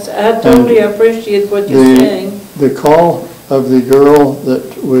 Yes, I totally appreciate what you're saying. The call of the girl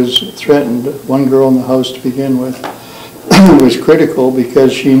that was threatened, one girl in the house to begin with, was critical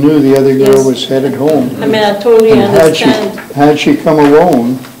because she knew the other girl was headed home. I mean, I totally understand. Had she come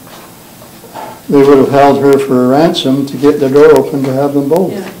alone, they would have held her for a ransom to get the door open to have them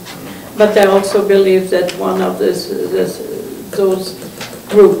both. Yeah. But I also believe that one of those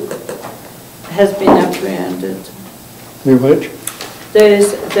group has been apprehended. The which? They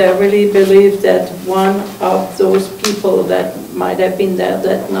really believe that one of those people that might have been there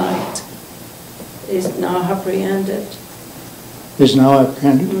that night is now apprehended. Is now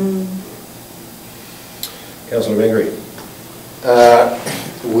apprehended? Councillor Bengry.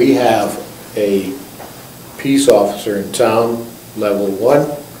 We have a peace officer in town, level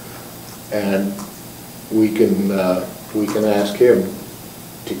 1, and we can ask him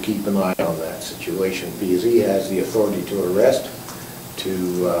to keep an eye on that situation, because he has the authority to arrest, to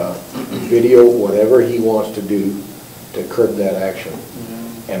video whatever he wants to do to curb that action.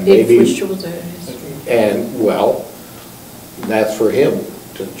 And maybe, If for sure there is. and well, that's for him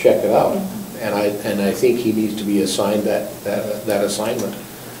to check it out. And I think he needs to be assigned that assignment.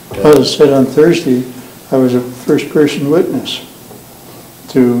 As I said on Thursday, I was a first-person witness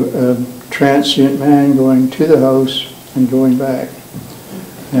to a transient man going to the house and going back.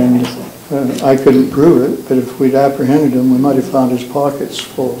 And I couldn't prove it, but if we'd apprehended him, we might have found his pockets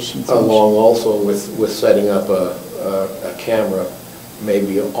full of some things. Along also with setting up a camera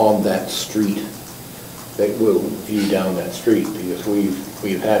maybe on that street that will view down that street, because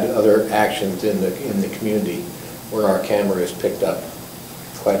we've had other actions in the community where our camera has picked up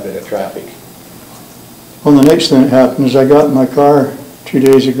quite a bit of traffic. Well, the next thing that happened is I got in my car 2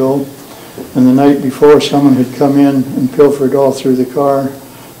 days ago, and the night before someone had come in and pilfered all through the car,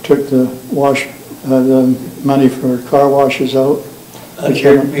 took the money for car washes out. Out of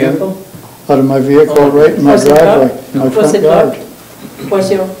your vehicle? Out of my vehicle, Oh. right in my Was it driveway, locked? in my Was front it yard. locked?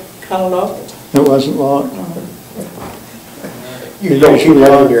 Was your car locked? It wasn't locked. You don't keep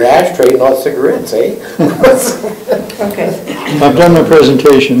that in your ashtray, not cigarettes, eh? Okay. I've done my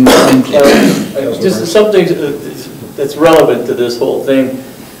presentation. Just something that's relevant to this whole thing.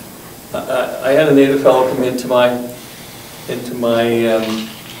 I had a native fellow come into my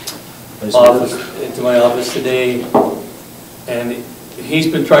office today, and he's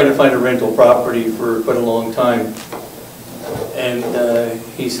been trying to find a rental property for quite a long time. And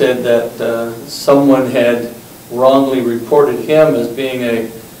he said that someone had wrongly reported him as being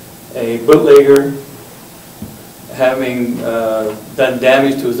a bootlegger, having done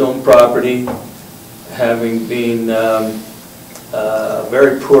damage to his own property, having been a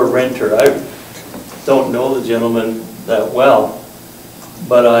very poor renter. I don't know the gentleman that well,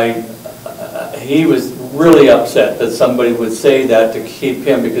 but he was really upset that somebody would say that to keep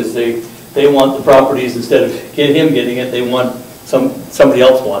him, because they want the properties instead of him getting it. They want somebody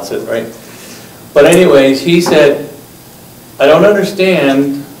else wants it, right? But anyways, he said, I don't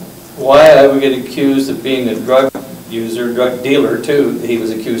understand why I would get accused of being a drug user, drug dealer too. He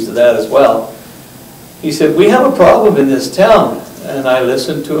was accused of that as well. He said, we have a problem in this town. And I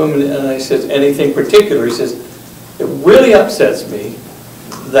listened to him, and I said, anything particular? He says, it really upsets me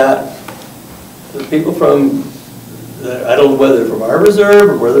that the people from, I don't know whether they're from our reserve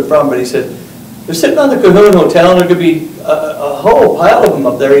or where they're from, but he said, they're sitting on the Kronen Hotel, and there could be a whole pile of them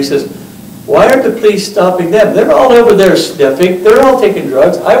up there. He says, why aren't the police stopping them? They're all over there sniffing, they're all taking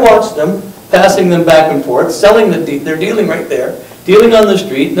drugs. I watched them, passing them back and forth, selling they're dealing right there, dealing on the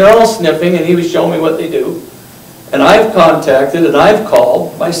street, and they're all sniffing, and he was showing me what they do. And I've contacted and I've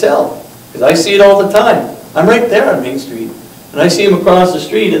called myself, because I see it all the time. I'm right there on Main Street, and I see them across the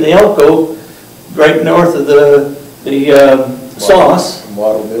street in the Elko, right north of the Sauce.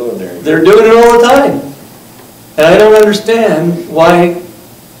 Model building there. They're doing it all the time. And I don't understand why.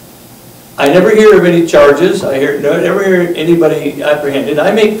 I never hear of any charges. I never hear anybody apprehended.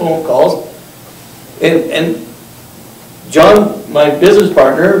 I make phone calls, and John, my business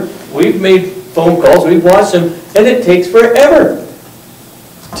partner, we've made phone calls, we've watched them, and it takes forever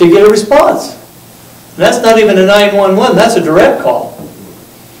to get a response. And that's not even a 911, that's a direct call.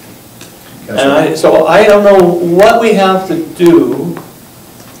 And so I don't know what we have to do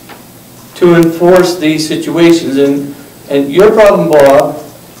to enforce these situations. And your problem, Bob,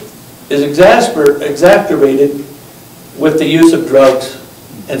 is exacerbated with the use of drugs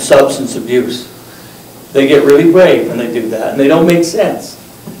and substance abuse. They get really brave when they do that, and they don't make sense.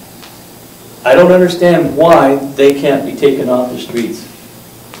 I don't understand why they can't be taken off the streets.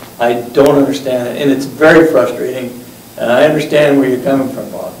 I don't understand it, and it's very frustrating, and I understand where you're coming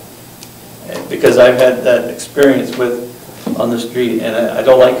from, Bob, because I've had that experience on the street, and I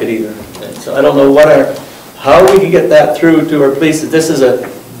don't like it either. And so I don't know how we can get that through to our police, that this is a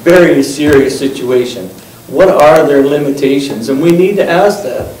very serious situation. What are their limitations? And we need to ask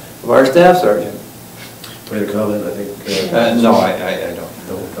that of our staff sergeant. Wait a comment, I think. No, I don't.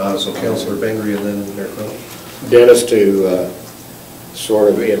 So Councillor Bengry and then Mayor Kronen. Dennis, to sort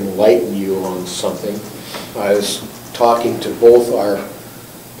of enlighten you on something, I was talking to both our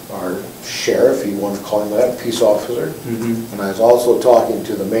our sheriff, you want to call him that, peace officer. Mhm. And I was also talking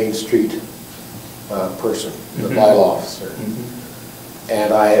to the Main Street person, the bylaw officer.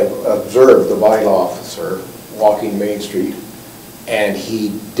 And I have observed the bylaw officer walking Main Street, and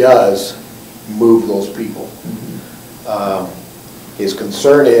he does move those people. His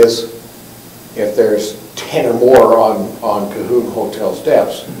concern is if there's 10 or more on Cahoon Hotel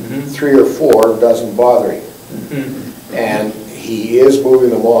steps, 3 or 4 doesn't bother him. And he is moving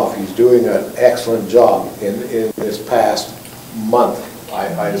them off. He's doing an excellent job in this past month.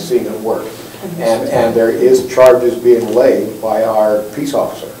 I've seen it work. And there is charges being laid by our peace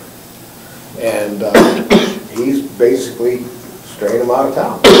officer. And he's basically straying them out of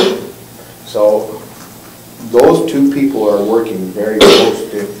town. So those 2 people are working very close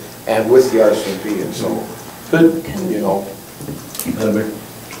to, and with the RCMP, and so, Good. you know. Madam Mayor?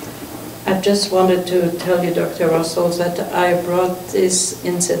 I just wanted to tell you, Dr. Russell, that I brought this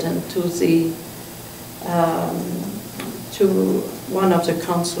incident to one of the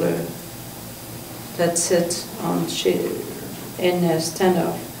councillors that sits in a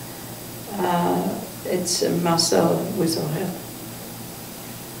standoff. It's Marcel Wizzelhead.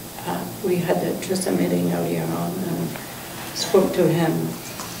 We had just a meeting earlier on and spoke to him.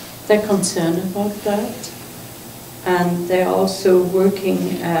 They're concerned about that, and they're also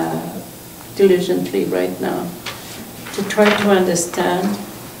working diligently right now to try to understand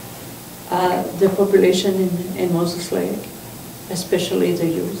the population in Moses Lake, especially the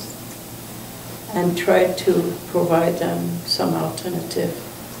youth, and try to provide them some alternative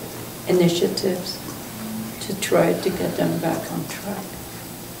initiatives to try to get them back on track.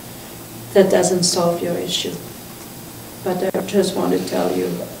 That doesn't solve your issue, but I just want to tell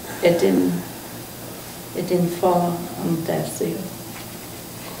you it didn't fall on deaf ear.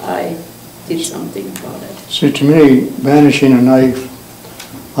 I did something about it. So to me, banishing a knife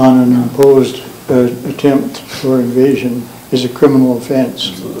on an imposed attempt for invasion is a criminal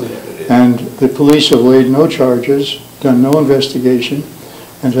offense. And the police have laid no charges, done no investigation,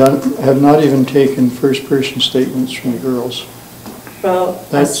 and have not even taken first-person statements from the girls. Well, I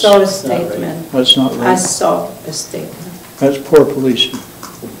That's saw a statement. That's not I right. saw a statement. That's poor policing.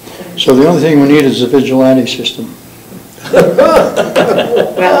 So the only thing we need is a vigilante system.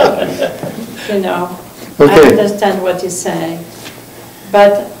 Well, you know, I Okay. understand what you're saying,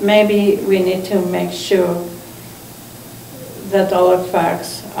 but maybe we need to make sure that all the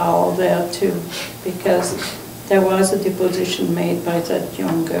facts are all there too, because there was a deposition made by that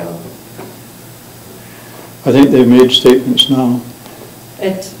young girl. I think they've made statements now.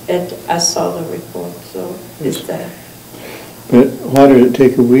 I saw the report, so it's there. But why did it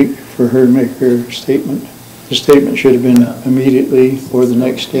take a week for her to make her statement? The statement should have been immediately or the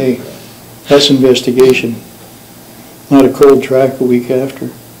next day. That's investigation, not a cold track a week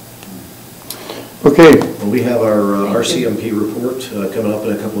after. Okay. Well, we have our RCMP report coming up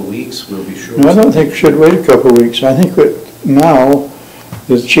in a couple of weeks. We'll be sure. No, I don't think we should wait a couple of weeks. I think that now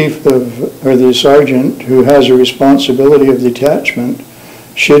the chief of, or the sergeant who has a responsibility of detachment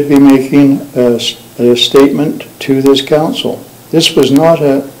should be making a statement to this council. This was not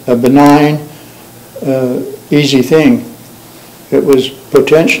a benign, easy thing. It was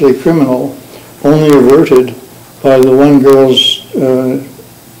potentially criminal, only averted by the one girl's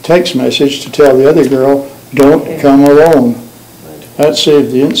text message to tell the other girl, don't come alone. That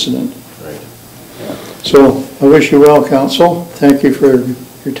saved the incident. Right. So I wish you well, council. Thank you for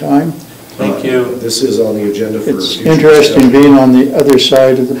your time. Thank you. This is on the agenda for It's future interesting discussion. being on the other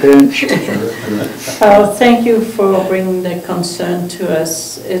side of the bench. Thank you for bringing the concern to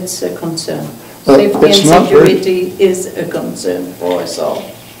us. It's a concern. Well, Safety and it's not very- security is a concern for us all.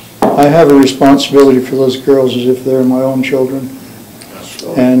 I have a responsibility for those girls as if they're my own children.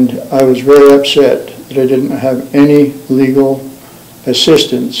 And I was very upset that I didn't have any legal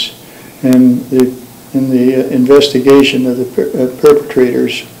assistance in the investigation of the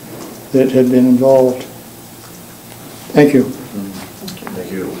perpetrators that had been involved. Thank you.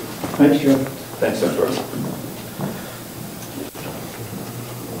 Thank you. Thanks, Joe. Thanks, Dr. Russell.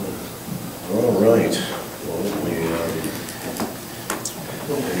 All right.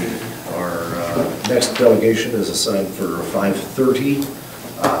 Well, our next delegation is assigned for 5:30.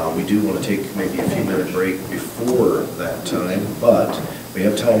 We do want to take maybe a few minute break before that time, but we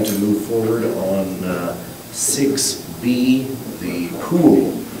have time to move forward on 6B, the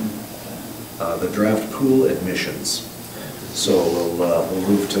pool, the draft pool admissions. So we'll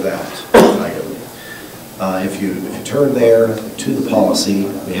move to that item. If you turn there to the policy,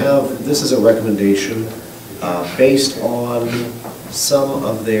 this is a recommendation based on some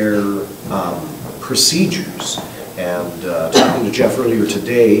of their procedures And talking to Jeff earlier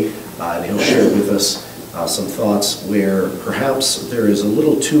today, and he'll share with us some thoughts where perhaps there is a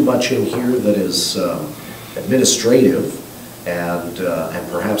little too much in here that is administrative, and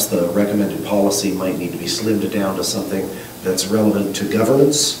perhaps the recommended policy might need to be slimmed down to something that's relevant to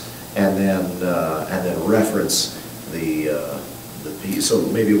governance, and then reference the piece. So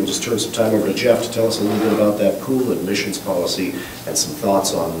maybe we'll just turn some time over to Jeff to tell us a little bit about that pool admissions policy and some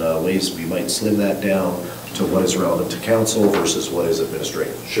thoughts on ways we might slim that down to what is relevant to council versus what is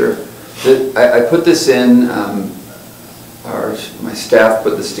administrative. Sure. I put this in, my staff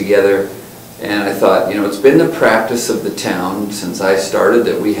put this together, and I thought, it's been the practice of the town since I started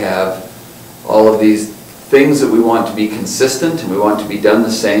that we have all of these things that we want to be consistent and we want to be done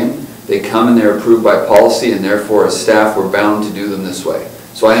the same. They come and they're approved by policy, and therefore as staff we're bound to do them this way.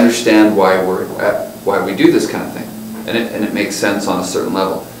 So I understand why we do this kind of thing, and it makes sense on a certain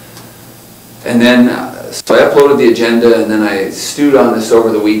level. And then, so I uploaded the agenda, and then I stewed on this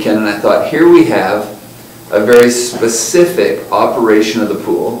over the weekend, and I thought, here we have a very specific operation of the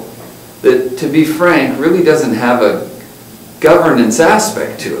pool that, to be frank, really doesn't have a governance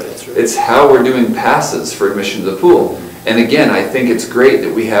aspect to it. It's how we're doing passes for admission to the pool. And again, I think it's great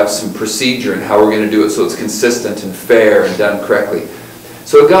that we have some procedure in how we're going to do it so it's consistent and fair and done correctly.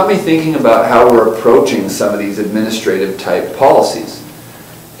 So it got me thinking about how we're approaching some of these administrative type policies.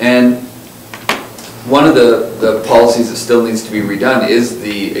 And one of the policies that still needs to be redone is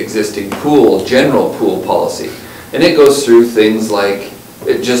the existing pool, general pool policy. And it goes through things like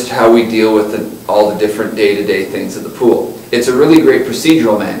just how we deal with all the different day-to-day things at the pool. It's a really great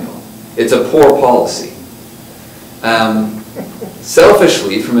procedural manual. It's a poor policy.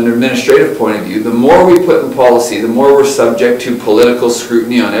 Selfishly, from an administrative point of view, the more we put in policy, the more we're subject to political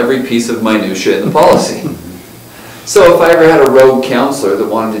scrutiny on every piece of minutia in the policy. So if I ever had a rogue councillor that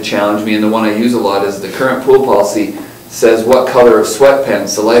wanted to challenge me, and the one I use a lot is the current pool policy says what color of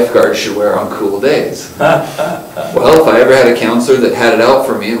sweatpants the lifeguards should wear on cool days. Well, if I ever had a councillor that had it out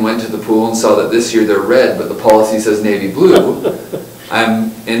for me and went to the pool and saw that this year they're red, but the policy says navy blue,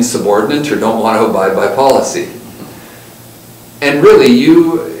 I'm insubordinate or don't want to abide by policy. And really,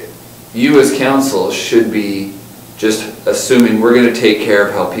 you as council should be just assuming we're going to take care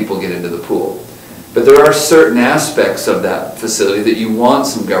of how people get into the pool. But there are certain aspects of that facility that you want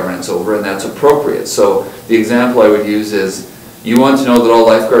some governance over, and that's appropriate. So the example I would use is, you want to know that all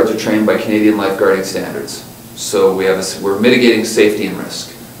lifeguards are trained by Canadian lifeguarding standards. So we're mitigating safety and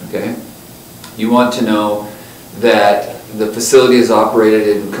risk, okay? You want to know that the facility is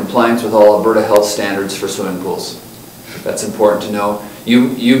operated in compliance with all Alberta health standards for swimming pools. That's important to know.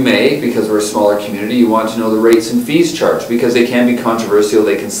 You may, because we're a smaller community, you want to know the rates and fees charged, because they can be controversial,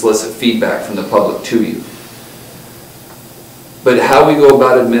 they can solicit feedback from the public to you. But how we go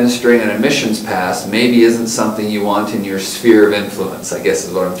about administering an admissions pass maybe isn't something you want in your sphere of influence, I guess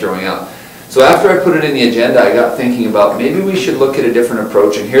is what I'm throwing out. So after I put it in the agenda, I got thinking about maybe we should look at a different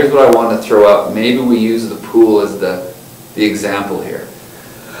approach, and here's what I want to throw out. Maybe we use the pool as the example here.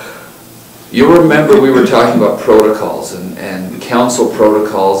 You'll remember we were talking about protocols and council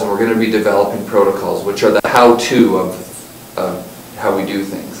protocols, and we're going to be developing protocols, which are the how-to of how we do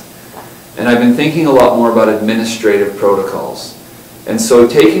things. And I've been thinking a lot more about administrative protocols. And so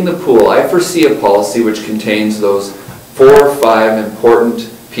taking the pool, I foresee a policy which contains those 4 or 5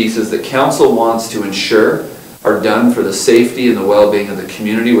 important pieces that council wants to ensure are done for the safety and the well-being of the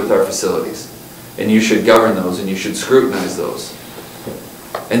community with our facilities. And you should govern those, and you should scrutinize those.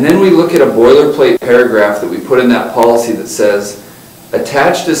 And then we look at a boilerplate paragraph that we put in that policy that says,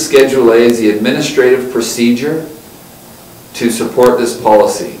 attached to Schedule A is the administrative procedure to support this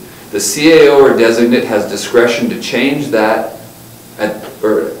policy. The CAO or designate has discretion to change that,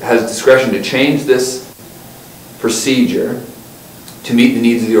 or has discretion to change this procedure to meet the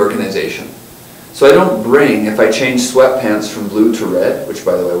needs of the organization. So I don't bring, if I change sweatpants from blue to red, which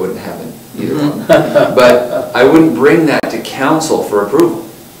by the way I wouldn't have in either one, but I wouldn't bring that to council for approval,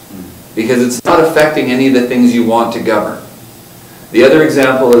 because it's not affecting any of the things you want to govern. The other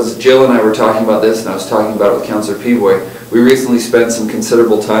example is, Jill and I were talking about this, and I was talking about it with Councillor Peavoy. We recently spent some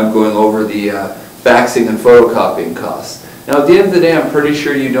considerable time going over the faxing and photocopying costs. Now at the end of the day, I'm pretty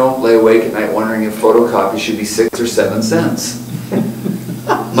sure you don't lay awake at night wondering if photocopy should be 6 or 7 cents.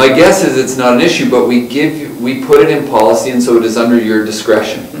 My guess is it's not an issue, but we put it in policy, and so it is under your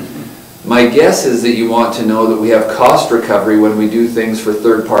discretion. My guess is that you want to know that we have cost recovery when we do things for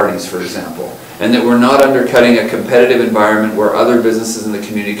third parties, for example, and that we're not undercutting a competitive environment where other businesses in the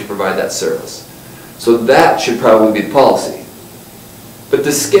community can provide that service. So that should probably be the policy. But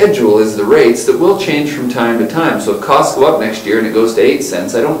the schedule is the rates that will change from time to time. So if costs go up next year and it goes to 8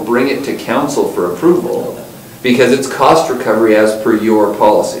 cents, I don't bring it to council for approval. because it's cost recovery as per your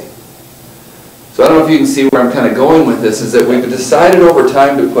policy. So I don't know if you can see where I'm kind of going with this, is that we've decided over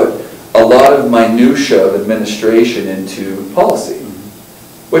time to put a lot of minutia of administration into policy,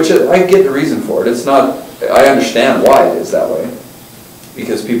 which I get the reason for it. It's not, I understand why it is that way,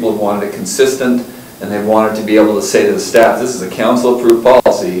 because people have wanted it consistent and they wanted to be able to say to the staff, this is a council approved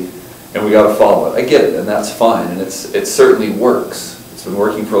policy and we got to follow it. I get it, and that's fine, and it certainly works. It's been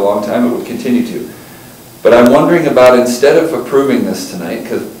working for a long time, it would continue to. But I'm wondering about, instead of approving this tonight,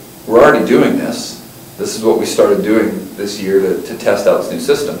 because we're already doing this is what we started doing this year to test out this new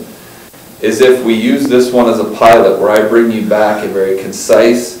system, is if we use this one as a pilot where I bring you back a very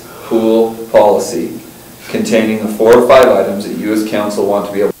concise pool policy containing the 4 or 5 items that you as council want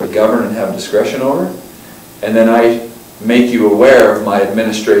to be able to govern and have discretion over, and then I make you aware of my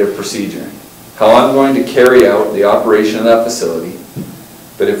administrative procedure, how I'm going to carry out the operation of that facility.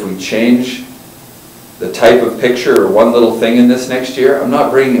 But if we change the type of picture or one little thing in this next year, I'm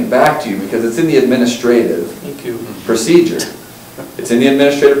not bringing it back to you because it's in the administrative procedure. It's in the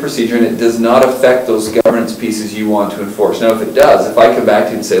administrative procedure and it does not affect those governance pieces you want to enforce. Now if it does, if I come back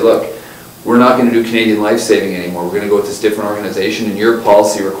to you and say, look, we're not going to do Canadian Life Saving anymore, we're going to go with this different organization and your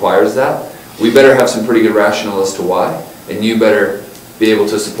policy requires that, we better have some pretty good rationale as to why, and you better be able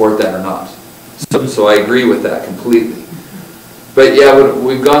to support that or not. So I agree with that completely. But yeah,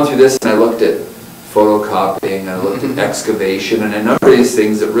 we've gone through this and I looked at photocopying, I looked at excavation, and a number of these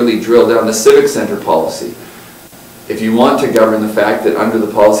things that really drill down. The Civic Center policy. If you want to govern the fact that under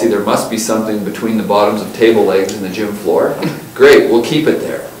the policy there must be something between the bottoms of table legs and the gym floor, great, we'll keep it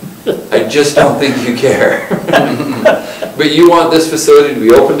there. I just don't think you care. But you want this facility to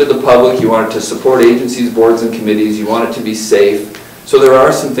be open to the public, you want it to support agencies, boards, and committees, you want it to be safe. So there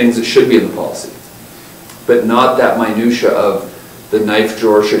are some things that should be in the policy, but not that minutia of the knife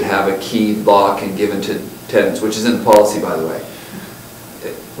drawer should have a key lock and given to tenants, which is in the policy, by the way.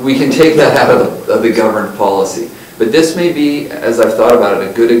 We can take that out of the governed policy. But this may be, as I've thought about it,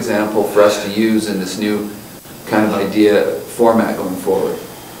 a good example for us to use in this new kind of idea format going forward.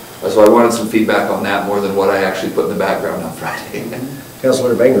 So I wanted some feedback on that more than what I actually put in the background on Friday.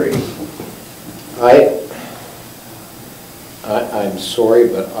 Councillor Bengry. I'm sorry,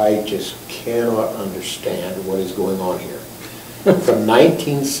 but I just cannot understand what is going on here. From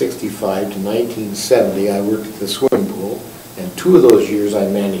 1965 to 1970, I worked at the swimming pool, and 2 of those years I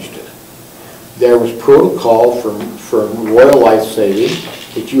managed it. There was protocol from Royal Life Saving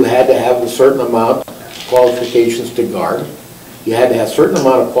that you had to have a certain amount of qualifications to guard. You had to have a certain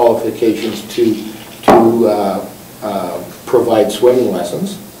amount of qualifications to provide swimming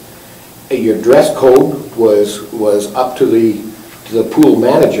lessons. Your dress code was up to the pool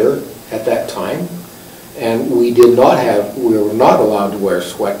manager at that time, and we were not allowed to wear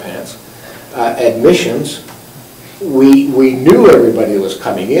sweatpants. Admissions, we knew everybody was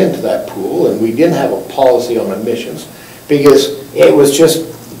coming into that pool, and we didn't have a policy on admissions because it was just,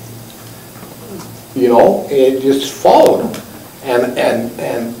 it just followed.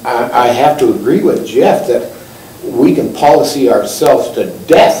 And I have to agree with Jeff that we can policy ourselves to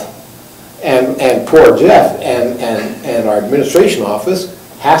death, and poor Jeff and our administration office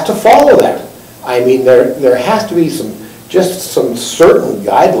has to follow that. I mean, there has to be some certain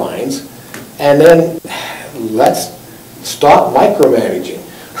guidelines, and then let's stop micromanaging.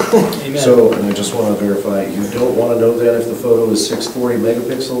 So, and I just want to verify, you don't want to know that if the photo is 640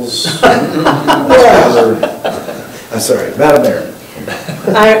 megapixels? I'm sorry, Madam Mayor.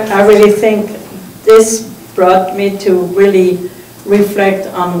 I really think this brought me to really reflect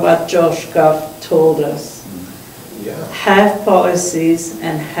on what Josh Goff told us. Yeah. Have policies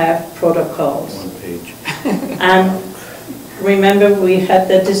and have protocols. One page. And remember, we had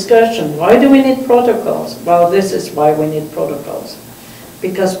the discussion, why do we need protocols? Well, this is why we need protocols.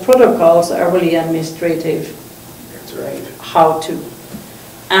 Because protocols are really administrative. That's right. How to.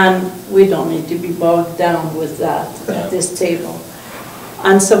 And we don't need to be bogged down with that at this table.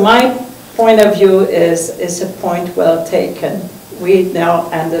 And so my point of view is a point well taken. We now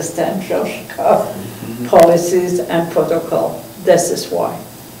understand Josh Goff policies and protocol. This is why.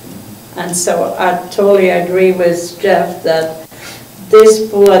 And so I totally agree with Jeff that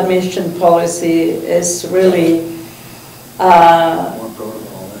this pool admission policy is really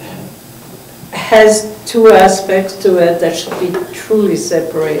has 2 aspects to it that should be truly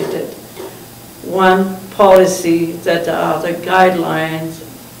separated. One, policy that are the guidelines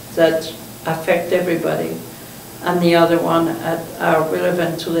that affect everybody, and the other one are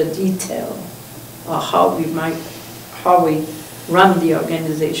relevant to the detail of how we run the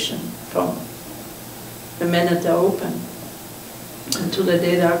organization from the minute they're open until the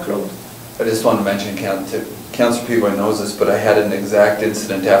day they're closed. I just want to mention, Councillor Peavoy knows this, but I had an exact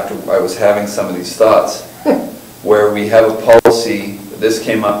incident after I was having some of these thoughts, where we have a policy, this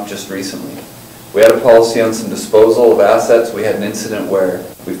came up just recently. We had a policy on some disposal of assets. We had an incident where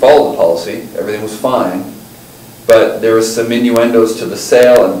we followed the policy, everything was fine, but there was some innuendos to the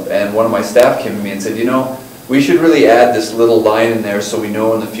sale, and one of my staff came to me and said, you know, we should really add this little line in there so we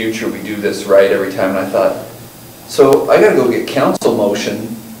know in the future we do this right every time. And I thought, so I gotta go get council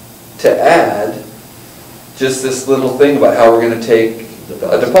motion to add just this little thing about how we're gonna take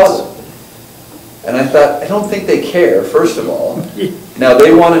a deposit. And I thought, I don't think they care, first of all. Now,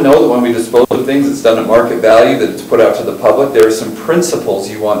 they want to know that when we dispose of things, it's done at market value, that it's put out to the public. There are some principles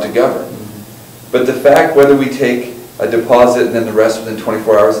you want to govern. But the fact whether we take a deposit and then the rest within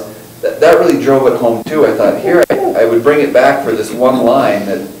 24 hours, that really drove it home too. I thought, here, I would bring it back for this one line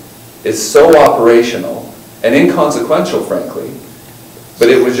that is so operational and inconsequential, frankly. But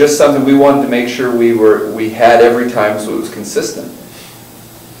it was just something we wanted to make sure we had every time so it was consistent.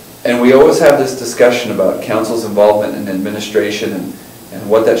 And we always have this discussion about council's involvement in administration and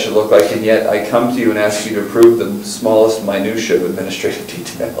what that should look like, and yet I come to you and ask you to approve the smallest minutia of administrative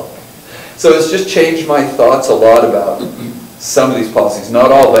detail. So it's just changed my thoughts a lot about some of these policies,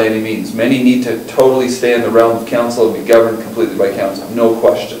 not all by any means. Many need to totally stay in the realm of council and be governed completely by council, no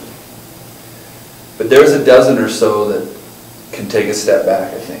question. But there's a dozen or so that can take a step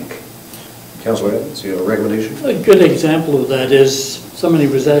back, I think. Councillor Edmonds, you have a recommendation? A good example of that is, somebody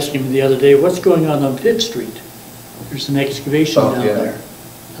was asking me the other day, what's going on Fifth Street? There's an excavation down there.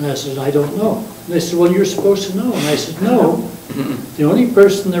 And I said, I don't know. And they said, well, you're supposed to know. And I said, no, the only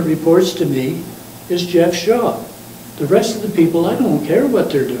person that reports to me is Jeff Shaw. The rest of the people, I don't care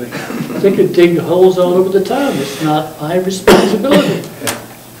what they're doing. They could dig holes all over the town. It's not my responsibility.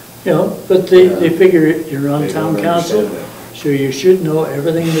 You know, but they figure you're on town council, so you should know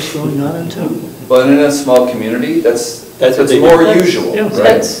everything that's going on in town. But in a small community, that's what more usual, yeah.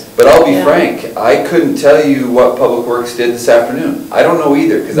 right? But I'll be frank, I couldn't tell you what Public Works did this afternoon. I don't know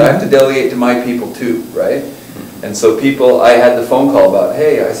either, because I have to delegate to my people too, right? And so people, I had the phone call about,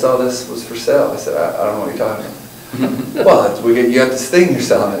 hey, I saw this was for sale. I said, I don't know what you're talking about. Well, you got this thing you're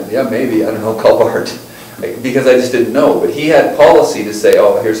selling it. Yeah, maybe, I don't know, call Bart. Because I just didn't know. But he had policy to say,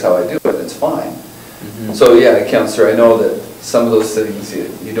 oh, here's how I do it, it's fine. So yeah, Councillor, I know that some of those things,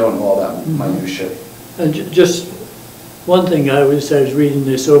 you don't know all that minutia. And just one thing, I was reading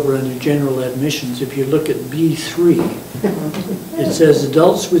this over under general admissions. If you look at B3, it says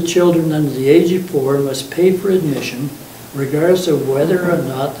adults with children under the age of 4 must pay for admission regardless of whether or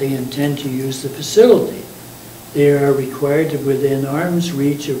not they intend to use the facility. They are required to be within arm's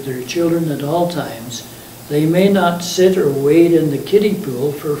reach of their children at all times. They may not sit or wade in the kiddie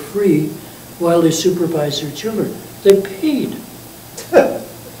pool for free while they supervise their children. They paid.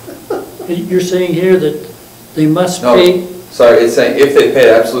 You're saying here that they must pay? Sorry, it's saying if they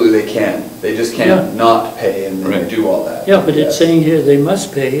pay, absolutely they can. They just can't not pay and then do all that. Yeah, but it's saying here they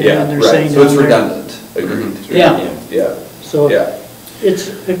must pay, and then they're saying so it's down there- redundant. Agreed. Yeah. So it's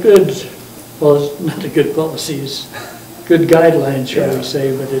a good, well, it's not a good policy, it's good guidelines, shall we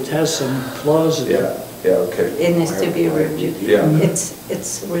say, but it has some flaws in it. Yeah, okay. It needs to be reviewed. Yeah.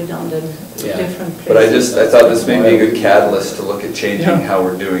 It's redundant, different places. But I thought this may be a good catalyst to look at changing how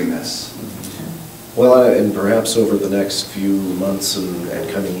we're doing this. Well, and perhaps over the next few months and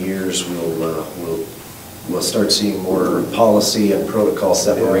coming years, we'll start seeing more policy and protocol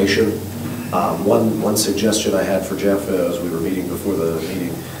separation. One suggestion I had for Jeff as we were meeting before the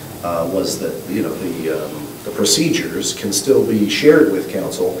meeting was that, you know, the procedures can still be shared with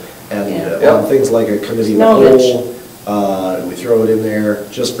council, and on things like a committee of the whole, we throw it in there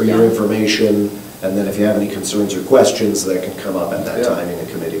just for your information, and then if you have any concerns or questions, that can come up at that time in a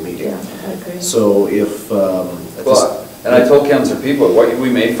committee meeting. Yeah, I agree. So if... and I told Councillor Peavoy, what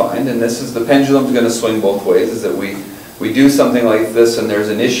we may find, and this is, the pendulum's going to swing both ways, is that we do something like this and there's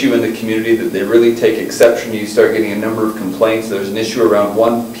an issue in the community that they really take exception, you start getting a number of complaints, there's an issue around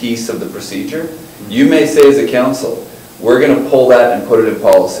one piece of the procedure. You may say as a council, we're going to pull that and put it in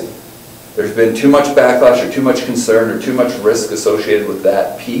policy. There's been too much backlash or too much concern or too much risk associated with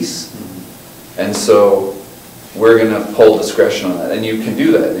that piece. And so we're going to pull discretion on that. And you can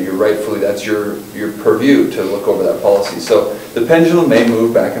do that. You're rightfully, that's your purview to look over that policy. So the pendulum may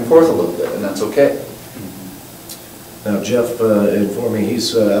move back and forth a little bit, and that's okay. Now, Jeff informed me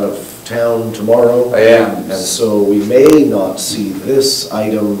he's out of town tomorrow. I am. And so we may not see this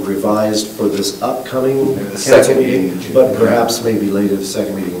item revised for this upcoming council meeting, but perhaps maybe later, the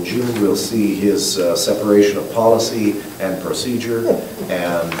second meeting in June, we'll see his separation of policy and procedure.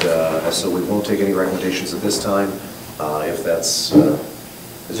 And so we won't take any recommendations at this time. If that's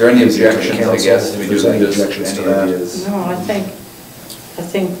Is there any Easy to the objections, I council, guess, to if me there's doing any just objections to any that? ideas? No, I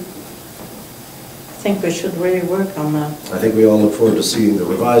think we should really work on that. I think we all look forward to seeing the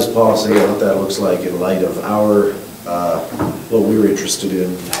revised policy and what that looks like in light of our, what we're interested in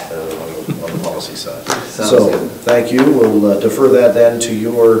on the policy side. Sounds So, good. thank you. We'll defer that then to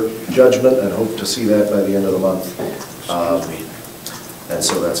your judgment and hope to see that by the end of the month. And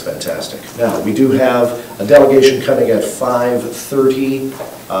so that's fantastic. Now, we do have a delegation coming at 5:30.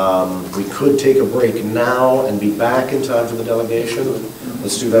 We could take a break now and be back in time for the delegation.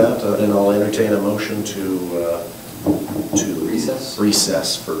 Let's do that, and I'll entertain a motion to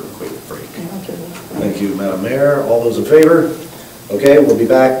recess for a quick break. Thank you, Madam Mayor. All those in favor? Okay, we'll be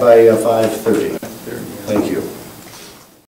back by 5:30. Thank you.